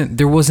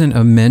wasn't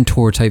a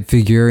mentor type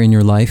figure in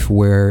your life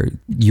where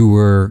you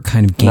were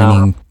kind of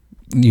gaining.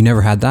 No. You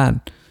never had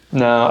that?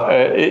 No,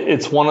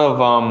 it's one of,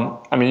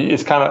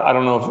 it's kind of, I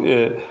don't know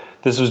if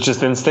this was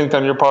just instinct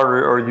on your part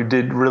or you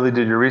really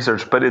did your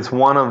research, but it's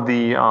one of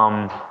the,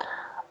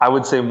 I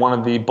would say one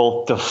of the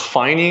both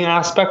defining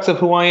aspects of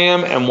who I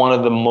am and one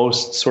of the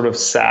most sort of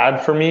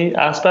sad for me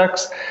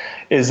aspects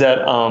is that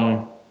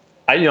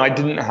I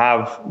didn't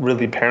have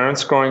really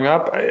parents growing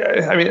up.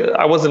 I mean,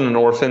 I wasn't an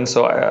orphan,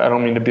 so I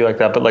don't mean to be like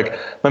that, but like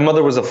my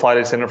mother was a flight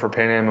attendant for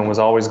Pan Am and was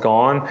always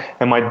gone.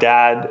 And my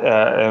dad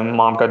and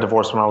mom got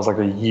divorced when I was like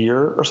a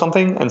year or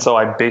something. And so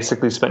I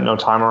basically spent no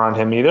time around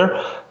him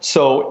either.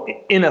 So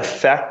in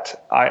effect,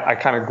 I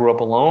kind of grew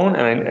up alone,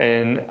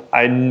 and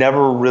I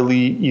never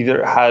really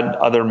either had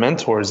other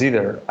mentors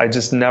either. I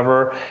just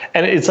never,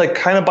 and it's like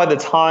kind of by the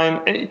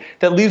time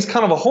that leaves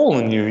kind of a hole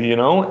in you,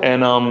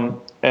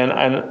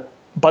 and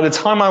by the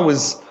time I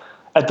was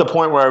at the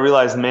point where I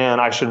realized, man,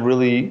 I should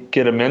really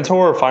get a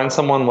mentor or find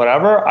someone,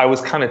 whatever, I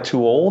was kind of too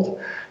old,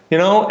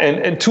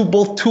 and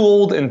both too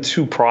old and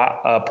too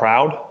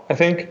proud, I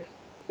think.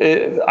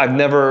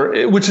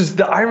 Which is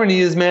the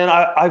irony is, man,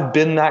 I've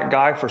been that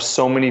guy for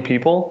so many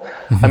people.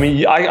 Mm-hmm. I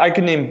mean, I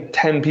can name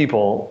 10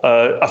 people,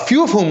 a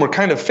few of whom were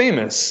kind of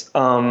famous.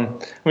 I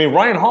mean,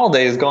 Ryan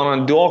Holiday has gone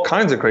on to do all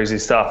kinds of crazy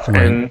stuff.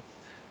 Right.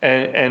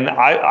 And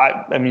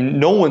I mean,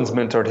 no one's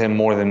mentored him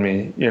more than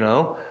me,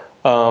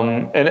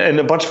 and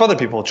a bunch of other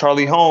people,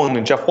 Charlie Hone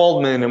and Jeff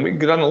Waldman, and we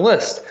get on the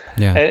list.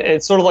 Yeah. And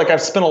it's sort of like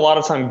I've spent a lot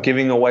of time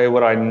giving away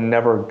what I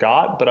never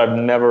got, but I've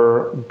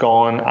never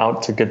gone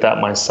out to get that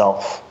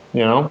myself,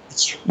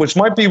 which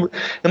might be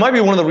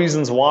one of the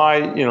reasons why,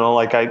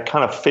 like I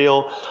kind of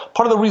fail.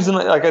 Part of the reason,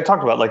 like I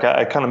talked about, like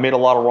I kind of made a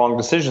lot of wrong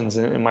decisions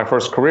in my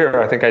first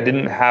career. I think I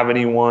didn't have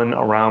anyone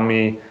around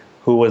me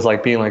who was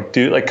like being like,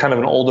 dude, like kind of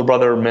an older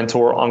brother,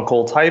 mentor,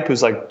 uncle type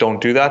who's like,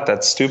 don't do that.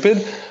 That's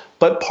stupid.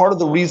 But part of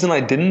the reason I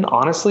didn't,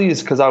 honestly,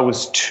 is because I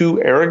was too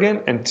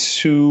arrogant and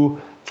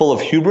too full of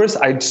hubris.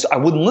 I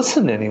wouldn't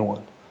listen to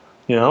anyone,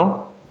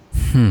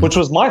 which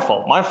was my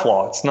fault, my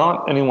flaw. It's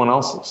not anyone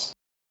else's.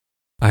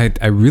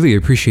 I really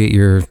appreciate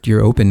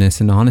your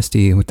openness and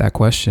honesty with that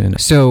question.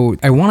 So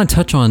I want to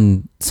touch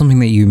on something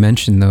that you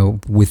mentioned though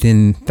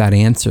within that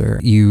answer.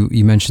 You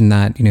mentioned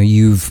that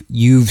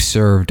you've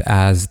served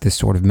as this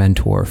sort of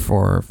mentor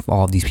for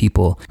all of these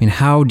people. I mean,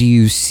 how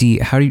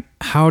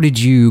did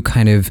you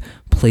kind of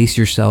place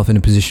yourself in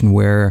a position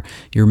where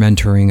you're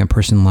mentoring a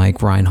person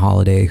like Ryan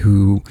Holiday,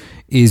 who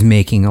is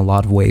making a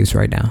lot of waves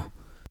right now?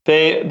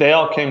 They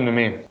all came to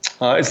me.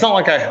 It's not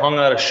like I hung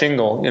out a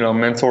shingle,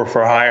 mentor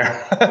for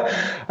hire.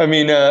 I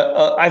mean,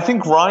 I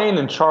think Ryan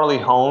and Charlie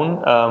Hone,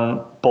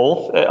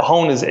 both,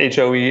 Hone is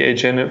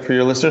Hoehn for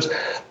your listeners.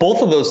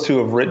 Both of those two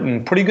have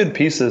written pretty good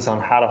pieces on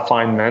how to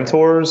find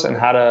mentors and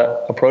how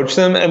to approach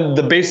them. And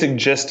the basic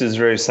gist is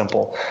very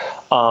simple.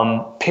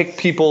 Pick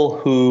people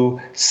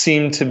who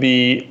seem to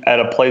be at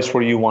a place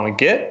where you want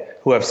to get,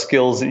 who have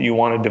skills that you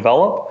want to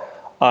develop.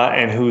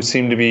 And who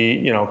seem to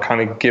be,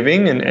 kind of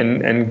giving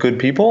and good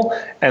people,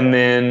 and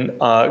then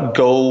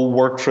go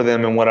work for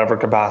them in whatever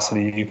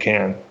capacity you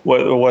can,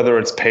 whether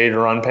it's paid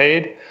or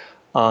unpaid.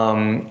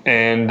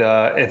 And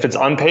if it's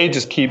unpaid,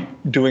 just keep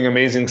doing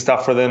amazing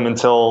stuff for them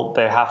until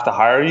they have to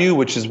hire you,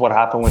 which is what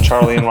happened with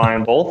Charlie and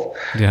Ryan both.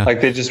 Yeah.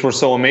 Like they just were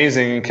so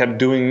amazing and kept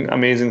doing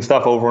amazing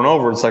stuff over and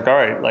over. It's like, all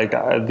right, like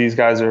these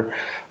guys are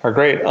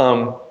great.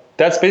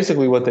 That's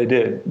basically what they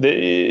did.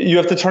 You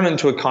have to turn it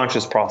into a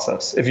conscious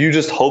process. If you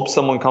just hope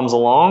someone comes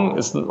along,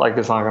 it's not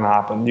going to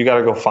happen. You got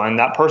to go find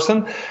that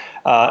person.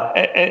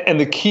 And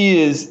the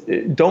key is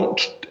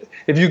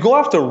if you go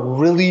after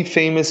really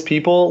famous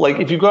people, like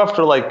if you go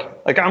after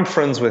like I'm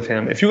friends with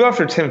him. If you go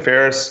after Tim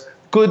Ferriss,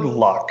 good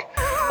luck.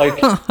 Like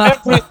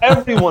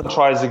everyone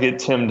tries to get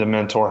Tim to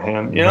mentor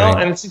him,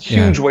 right. And it's a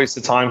huge waste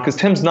of time because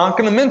Tim's not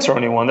going to mentor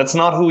anyone. That's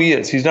not who he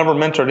is. He's never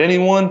mentored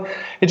anyone.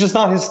 It's just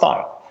not his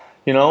style.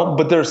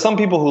 But there's some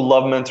people who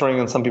love mentoring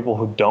and some people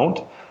who don't.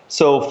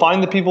 So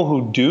find the people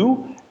who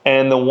do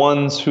and the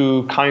ones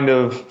who kind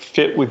of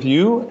fit with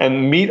you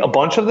and meet a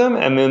bunch of them.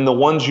 And then the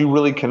ones you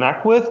really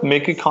connect with,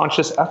 make a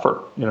conscious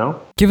effort,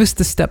 Give us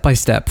the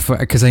step-by-step,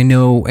 because I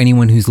know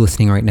anyone who's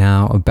listening right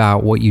now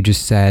about what you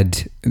just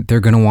said, they're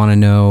going to want to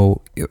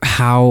know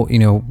how,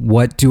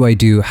 what do I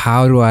do?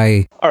 How do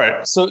I? All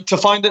right. So to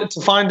find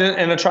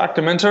and attract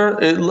a mentor,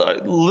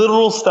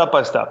 literal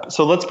step-by-step.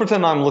 So let's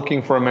pretend I'm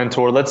looking for a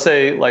mentor. Let's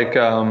say let's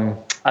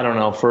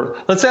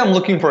say I'm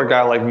looking for a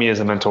guy like me as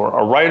a mentor,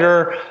 a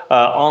writer,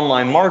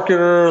 online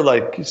marketer,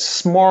 like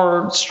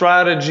smart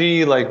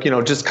strategy, like,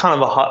 just kind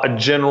of a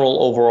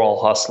general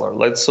overall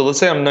hustler. So let's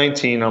say I'm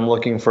 19, I'm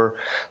looking for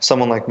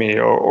someone like me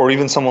or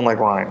even someone like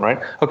Ryan, right?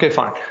 Okay,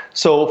 fine.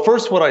 So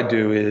first what I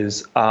do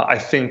is I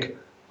think,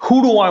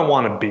 who do I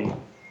want to be,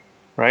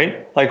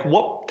 right? Like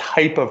what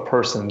type of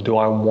person do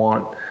I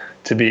want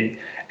to be?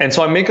 And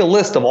so I make a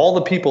list of all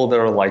the people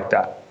that are like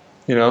that.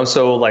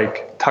 So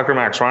like Tucker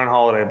Max, Ryan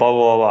Holiday, blah,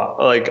 blah, blah,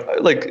 blah,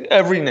 like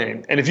every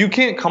name. And if you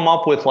can't come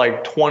up with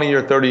like 20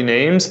 or 30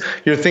 names,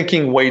 you're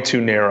thinking way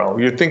too narrow.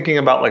 You're thinking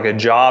about like a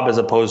job as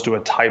opposed to a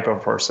type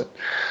of person.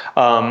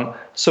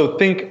 So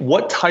think,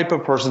 what type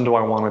of person do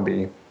I want to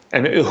be?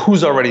 And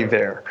who's already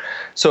there?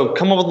 So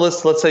come up with a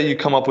list. Let's say you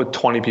come up with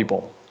 20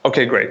 people.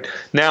 Okay, great.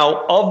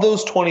 Now, of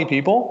those 20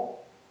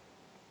 people,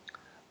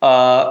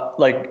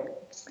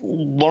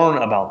 learn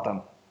about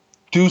them.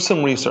 do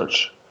some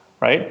research,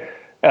 right?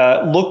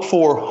 Look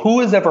for who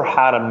has ever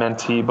had a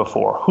mentee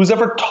before, who's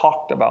ever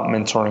talked about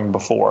mentoring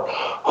before,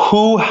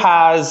 who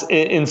has,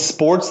 in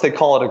sports, they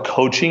call it a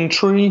coaching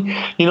tree.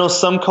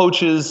 Some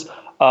coaches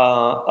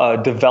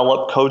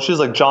develop coaches,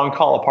 like John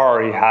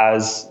Calipari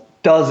has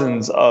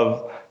dozens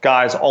of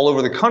guys all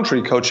over the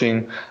country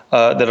coaching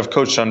that have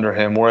coached under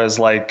him, whereas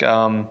like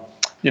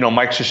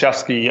Mike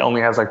Krzyzewski only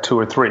has like 2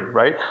 or 3,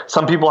 right?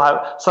 Some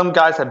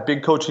guys have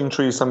big coaching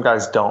trees, some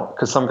guys don't,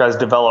 because some guys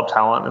develop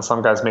talent and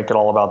some guys make it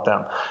all about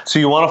them. So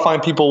you want to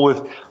find people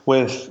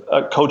with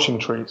coaching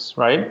trees,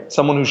 right?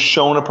 Someone who's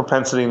shown a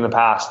propensity in the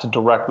past to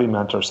directly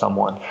mentor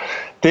someone.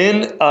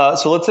 Then,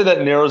 so let's say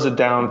that narrows it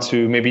down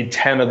to maybe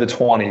 10 of the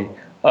 20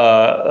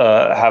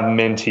 have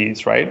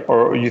mentees, right?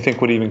 Or you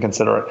think would even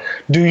consider it.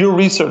 Do your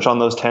research on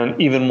those 10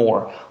 even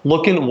more.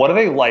 Look in, what do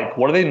they like?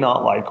 What do they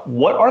not like?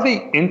 What are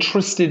they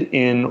interested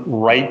in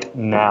right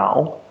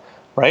now,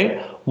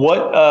 right?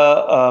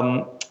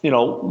 What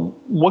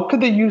could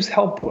they use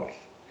help with?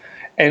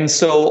 And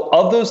so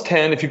of those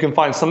 10, if you can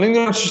find something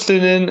they're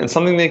interested in and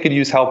something they could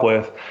use help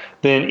with,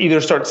 then either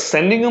start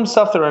sending them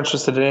stuff they're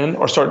interested in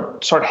or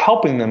start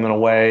helping them in a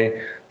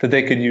way that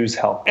they could use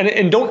help.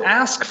 And don't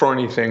ask for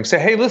anything. Say,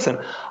 hey, listen,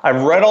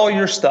 I've read all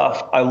your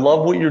stuff. I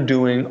love what you're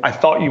doing. I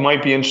thought you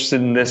might be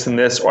interested in this and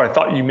this, or I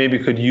thought you maybe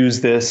could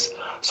use this.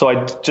 So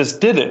I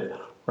just did it,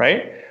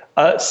 right?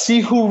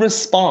 See who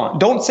responds.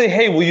 Don't say,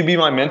 hey, will you be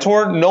my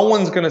mentor? No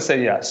one's going to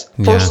say yes.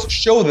 First,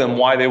 show them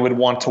why they would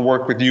want to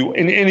work with you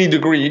in any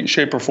degree,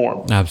 shape, or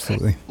form.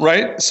 Absolutely.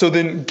 Right? So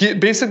then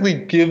basically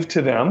give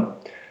to them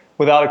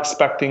without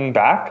expecting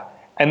back.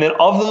 And then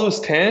of those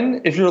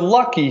 10, if you're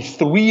lucky,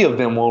 3 of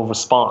them will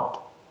respond.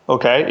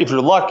 Okay? If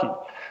you're lucky.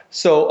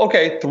 So,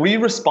 okay, 3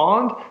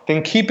 respond,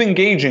 then keep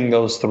engaging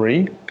those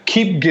 3,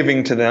 keep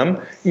giving to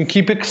them, and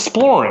keep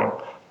exploring.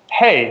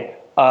 Hey,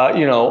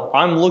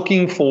 I'm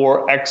looking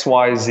for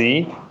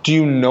XYZ. Do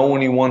you know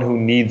anyone who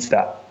needs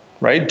that?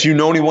 Right? Do you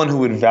know anyone who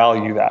would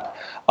value that?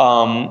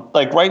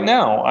 Like right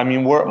now, I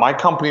mean, my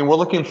company, we're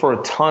looking for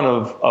a ton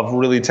of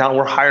really talent.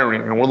 We're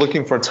hiring and we're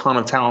looking for a ton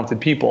of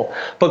talented people.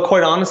 But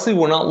quite honestly,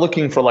 we're not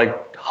looking for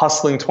like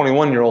hustling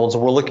 21-year-olds.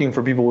 We're looking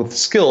for people with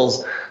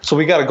skills. So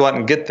we got to go out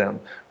and get them.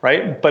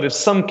 Right? But if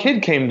some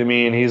kid came to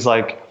me and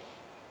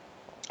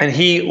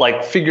he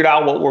figured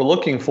out what we're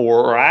looking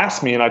for or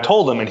asked me and I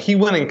told him and he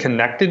went and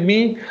connected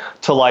me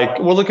to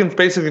we're looking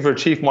basically for a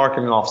chief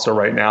marketing officer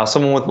right now,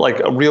 someone with like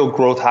a real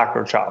growth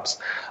hacker chops,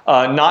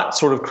 not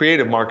sort of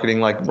creative marketing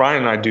like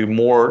Ryan and I do,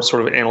 more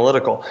sort of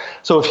analytical.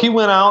 So if he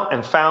went out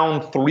and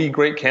found 3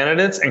 great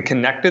candidates and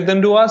connected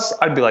them to us,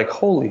 I'd be like,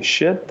 holy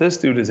shit, this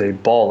dude is a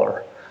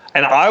baller.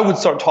 And I would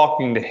start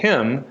talking to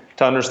him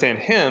to understand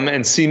him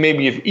and see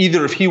maybe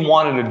if he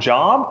wanted a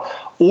job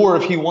or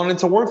if he wanted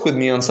to work with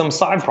me on some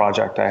side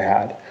project I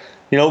had.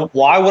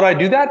 Why would I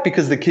do that?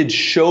 Because the kid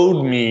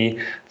showed me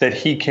that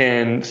he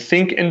can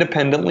think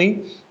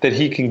independently, that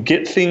he can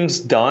get things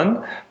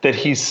done, that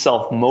he's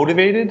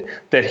self-motivated,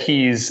 that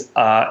he's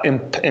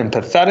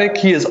empathetic.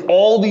 He has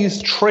all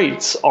these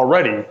traits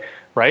already,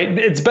 right?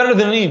 It's better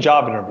than any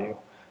job interview.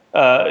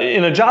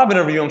 In a job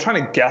interview, I'm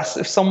trying to guess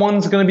if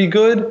someone's going to be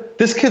good.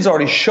 This kid's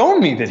already shown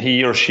me that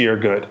he or she are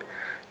good.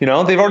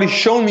 They've already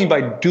shown me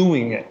by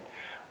doing it,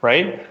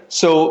 right?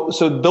 So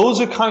those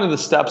are kind of the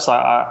steps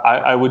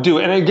I would do.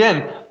 And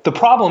again, the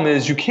problem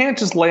is you can't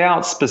just lay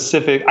out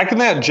specific. I can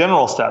lay out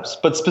general steps,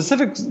 but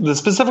the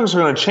specifics are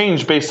going to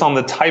change based on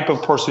the type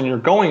of person you're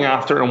going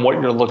after and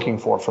what you're looking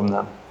for from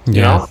them.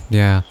 Yeah.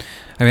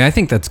 I mean, I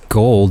think that's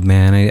gold,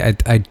 man.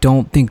 I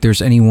don't think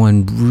there's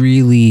anyone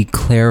really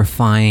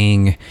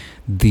clarifying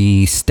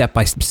the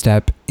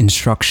step-by-step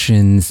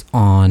instructions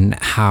on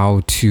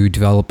how to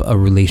develop a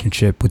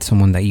relationship with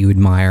someone that you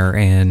admire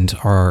and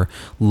are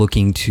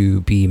looking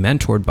to be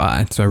mentored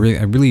by. So I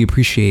really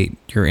appreciate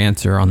your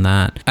answer on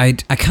that. I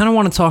kind of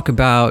want to talk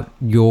about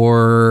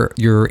your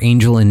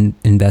angel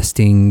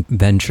investing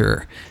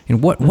venture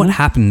and what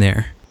happened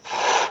there.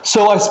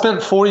 So I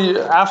spent 4 years,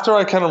 after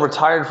I kind of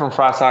retired from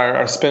fratire,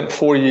 I spent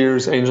 4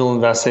 years angel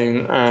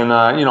investing, and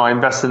I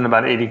invested in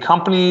about 80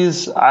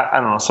 companies. I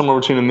don't know, somewhere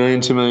between $1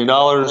 million, $2 million,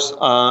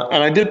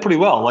 and I did pretty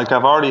well. Like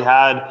I've already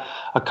had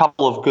a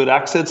couple of good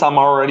exits. I'm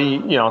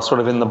already sort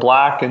of in the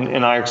black,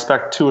 and I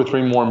expect 2 or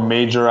 3 more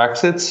major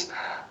exits.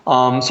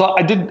 So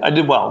I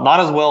did well,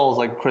 not as well as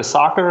like Chris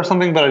Soccer or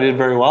something, but I did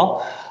very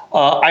well.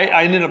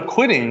 I ended up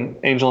quitting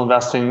angel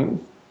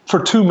investing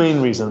for 2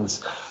 main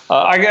reasons.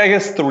 I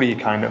guess 3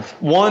 kind of.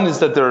 One is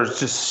that there's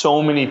just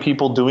so many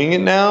people doing it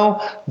now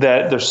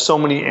that there's so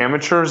many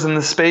amateurs in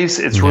the space.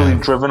 It's really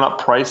driven up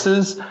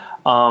prices,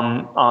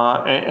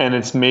 and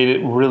it's made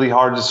it really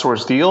hard to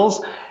source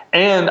deals.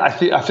 And I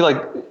feel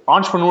like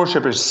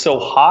entrepreneurship is so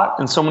hot,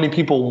 and so many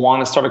people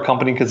want to start a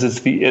company because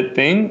it's the it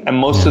thing, and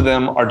most of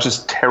them are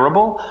just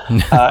terrible,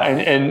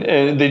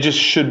 and they just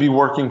should be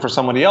working for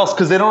somebody else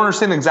because they don't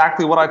understand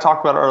exactly what I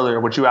talked about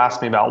earlier, what you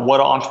asked me about. What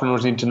do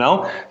entrepreneurs need to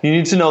know? You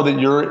need to know that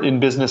you're in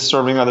business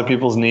serving other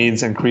people's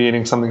needs and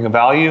creating something of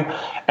value.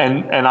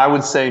 And I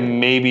would say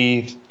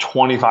maybe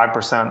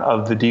 25%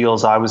 of the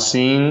deals I was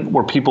seeing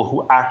were people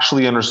who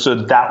actually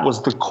understood that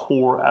was the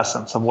core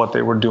essence of what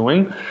they were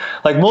doing.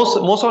 Like most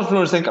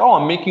entrepreneurs think, oh,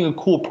 I'm making a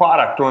cool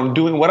product or I'm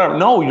doing whatever.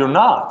 No, you're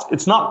not.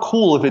 It's not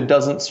cool if it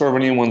doesn't serve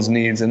anyone's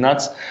needs. And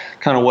that's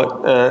kind of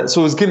what,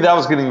 that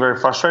was getting very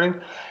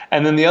frustrating.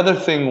 And then the other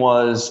thing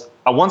was,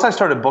 once I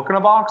started Book in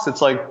a Box,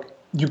 it's like,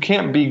 you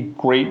can't be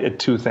great at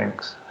two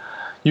things.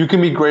 You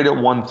can be great at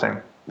one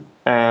thing,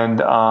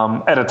 and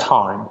at a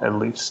time, at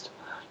least.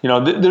 You know,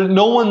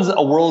 no one's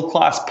a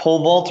world-class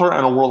pole vaulter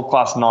and a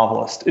world-class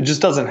novelist. It just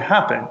doesn't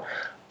happen.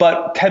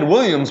 But Ted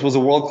Williams was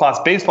a world-class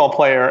baseball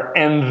player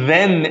and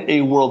then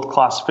a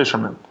world-class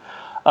fisherman,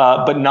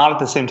 but not at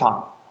the same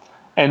time.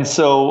 And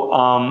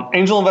so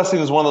angel investing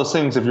is one of those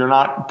things, if you're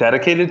not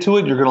dedicated to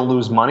it, you're going to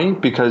lose money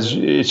because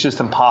it's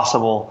just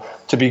impossible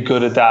to be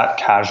good at that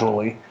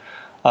casually.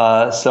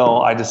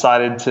 So I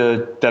decided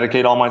to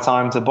dedicate all my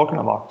time to Book in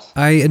a Box.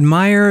 I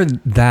admire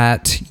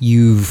that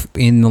you've,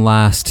 in the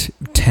last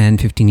 10,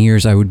 15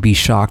 years, I would be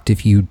shocked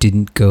if you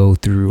didn't go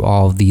through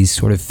all of these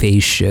sort of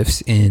phase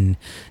shifts in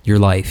your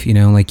life. You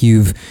know, like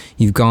you've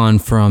gone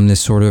from this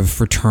sort of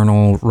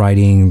fraternal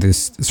writing,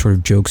 this sort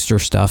of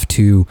jokester stuff,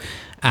 to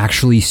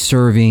actually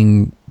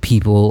serving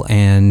people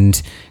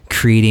and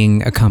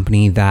creating a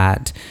company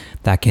that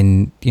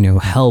can, you know,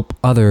 help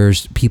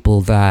others,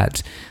 people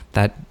that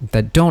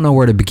don't know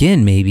where to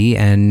begin, maybe,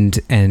 and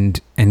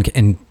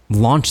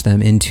launch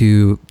them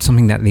into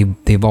something that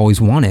they've always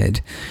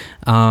wanted.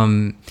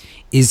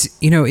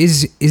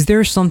 Is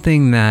there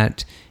something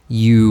that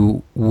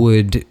you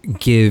would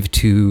give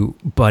to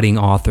budding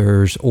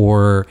authors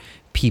or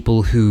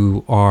people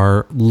who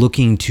are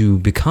looking to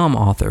become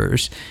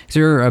authors? Is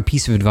there a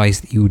piece of advice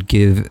that you would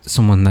give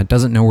someone that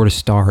doesn't know where to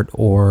start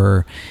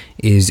or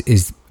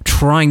is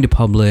trying to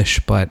publish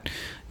but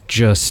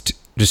just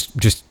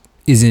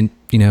isn't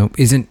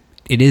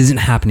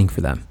happening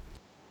for them?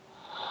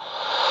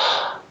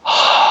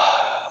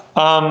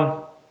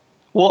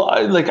 Well,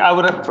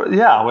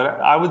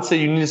 I would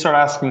say you need to start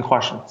asking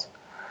questions.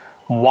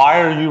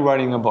 Why are you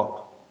writing a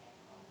book?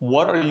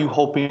 What are you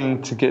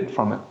hoping to get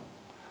from it?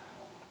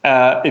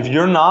 If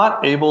you're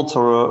not able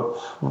to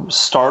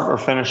start or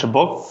finish a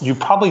book, you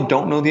probably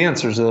don't know the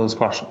answers to those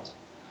questions.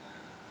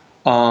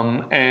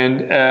 And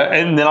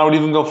then I would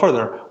even go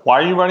further.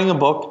 Why are you writing a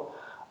book?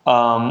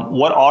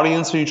 What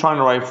audience are you trying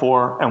to write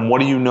for? And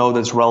what do you know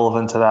that's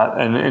relevant to that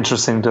and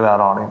interesting to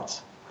that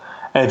audience?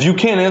 And if you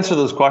can't answer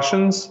those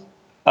questions,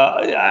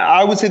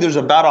 I would say there's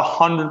about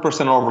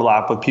 100%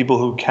 overlap with people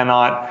who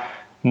cannot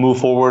move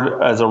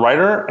forward as a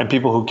writer and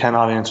people who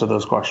cannot answer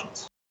those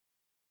questions.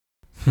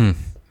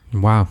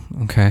 Wow.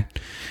 Okay.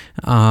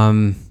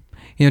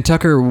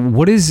 Tucker,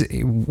 what has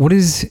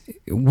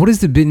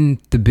been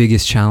the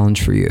biggest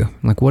challenge for you?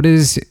 Like, what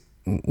is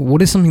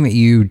something that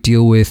you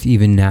deal with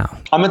even now?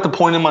 I'm at the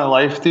point in my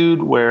life,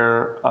 dude,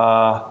 where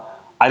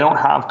I don't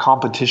have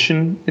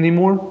competition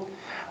anymore.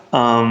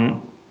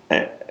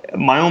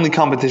 My only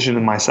competition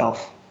is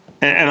myself.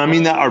 And I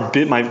mean that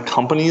my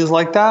company is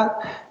like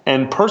that.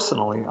 And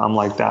personally, I'm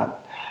like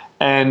that.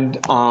 And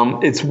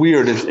it's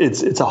weird.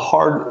 It's a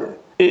hard...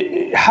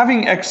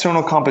 having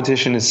external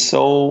competition is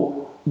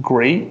so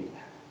great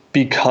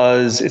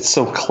because it's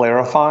so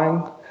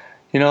clarifying.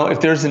 You know,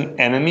 if there's an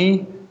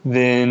enemy,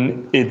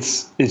 then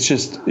it's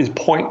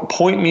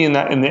point me in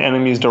the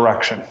enemy's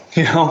direction.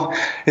 You know,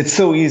 it's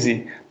so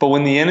easy. But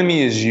when the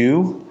enemy is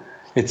you,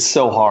 it's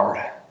so hard.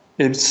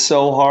 It's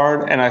so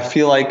hard. And I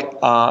feel like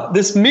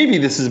this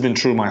has been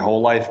true my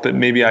whole life, but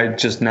maybe I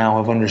just now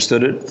have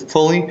understood it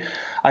fully.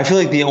 I feel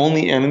like the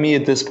only enemy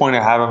at this point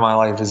I have in my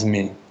life is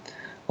me.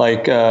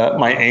 Like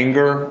my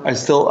anger, I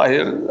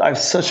have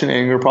such an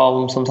anger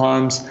problem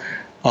sometimes.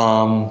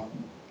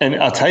 And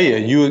I'll tell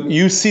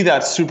you see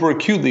that super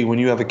acutely when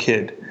you have a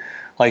kid.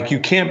 Like, you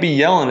can't be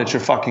yelling at your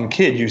fucking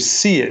kid. You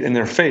see it in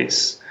their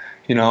face.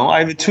 You know, I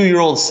have a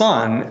 2-year-old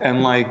son,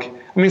 and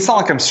it's not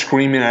like I'm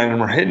screaming at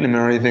him or hitting him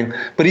or anything,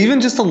 but even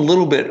just a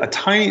little bit,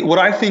 what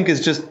I think is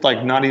just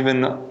like not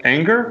even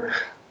anger,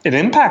 it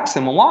impacts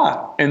him a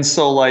lot. And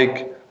so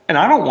and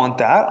I don't want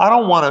that. I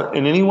don't want to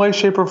in any way,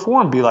 shape, or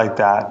form be like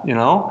that, you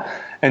know?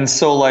 And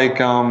so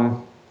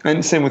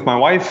and same with my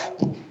wife,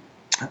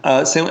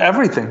 same with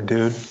everything,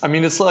 dude. I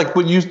mean, it's like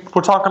what you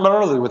were talking about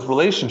earlier with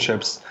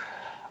relationships.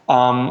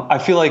 I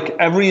feel like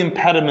every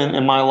impediment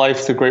in my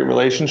life to great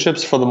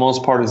relationships, for the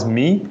most part, is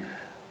me,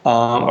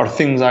 or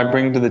things I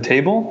bring to the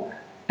table.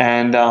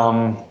 And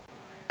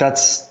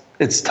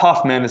it's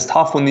tough, man. It's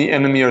tough when the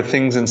enemy are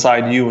things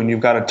inside you and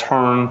you've got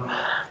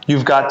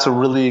to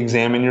really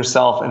examine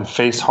yourself and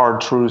face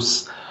hard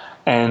truths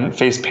and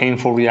face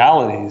painful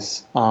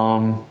realities.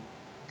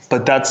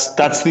 But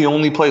that's the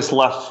only place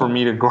left for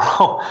me to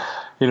grow.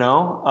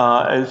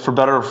 for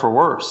better or for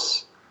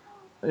worse.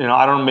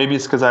 I don't know, maybe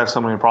it's because I have so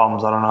many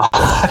problems. I don't know.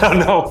 I don't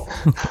know.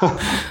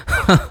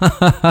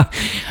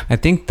 I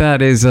think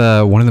that is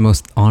one of the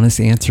most honest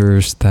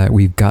answers that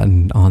we've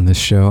gotten on this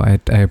show. I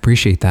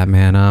appreciate that,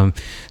 man.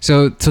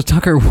 So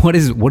Tucker, what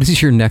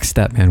is your next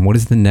step, man? What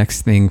is the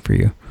next thing for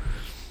you?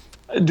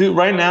 Dude,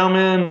 right now,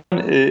 man,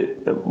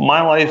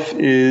 my life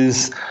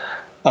is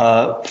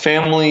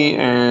family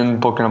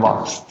and book in a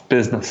box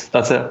business.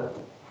 That's it.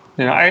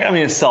 I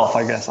mean, it's self,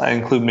 I guess. I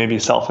include maybe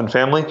self and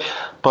family,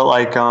 but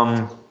like,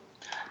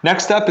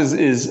 next step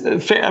is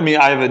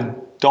I have a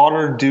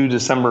daughter due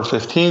December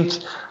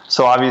 15th.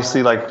 So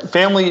obviously like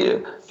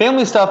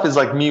family stuff is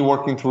like me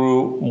working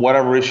through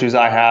whatever issues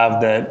I have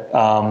that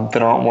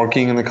aren't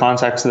working in the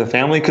context of the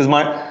family. Cause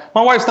my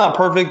wife's not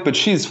perfect, but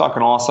she's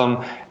fucking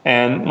awesome.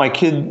 And my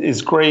kid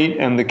is great.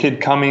 And the kid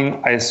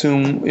coming, I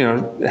assume,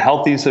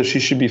 healthy, so she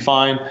should be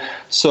fine.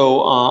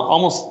 So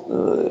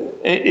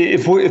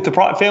if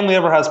the family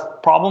ever has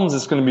problems,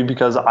 it's going to be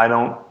because I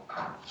don't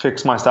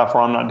fix my stuff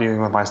or I'm not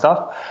dealing with my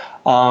stuff.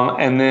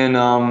 And then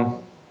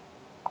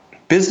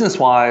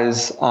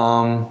business-wise,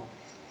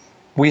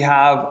 we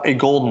have a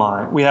gold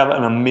mine. We have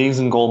an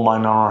amazing gold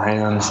mine on our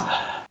hands,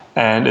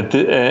 and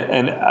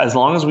as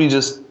long as we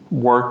just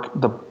work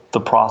the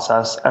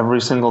process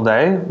every single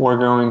day, we're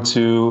going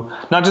to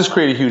not just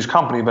create a huge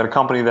company, but a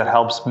company that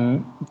helps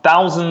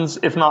thousands,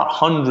 if not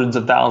hundreds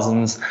of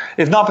thousands,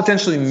 if not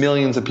potentially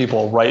millions of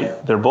people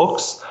write their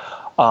books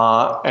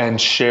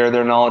and share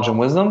their knowledge and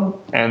wisdom.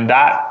 And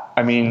that,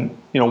 I mean,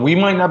 we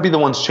might not be the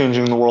ones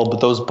changing the world,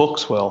 but those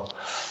books will.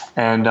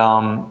 And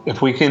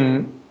if we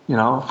can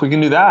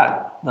do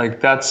that,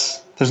 like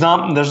there's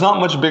not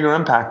much bigger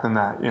impact than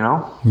that,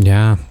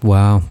 Yeah.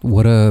 Wow.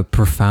 What a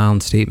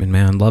profound statement,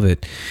 man. Love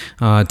it.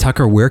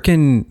 Tucker, where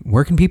can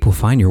people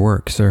find your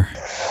work, sir?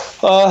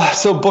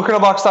 So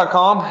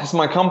bookinabox.com is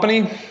my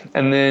company.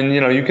 And then,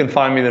 you can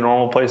find me the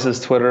normal places,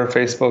 Twitter,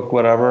 Facebook,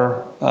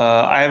 whatever.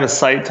 I have a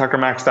site,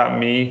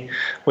 tuckermax.me,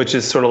 which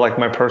is sort of like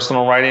my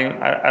personal writing.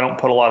 I don't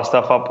put a lot of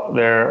stuff up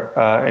there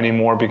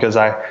anymore because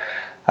I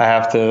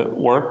have to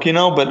work,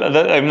 but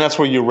that's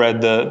where you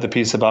read the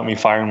piece about me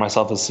firing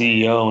myself as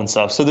CEO and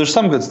stuff. So there's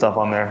some good stuff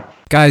on there.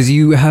 Guys,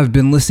 you have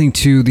been listening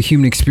to The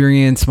Human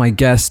Experience. My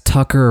guest,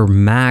 Tucker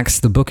Max.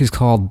 The book is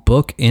called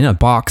Book in a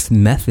Box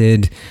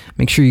Method.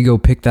 Make sure you go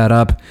pick that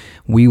up.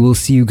 We will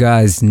see you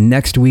guys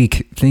next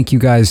week. Thank you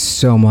guys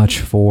so much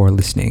for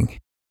listening.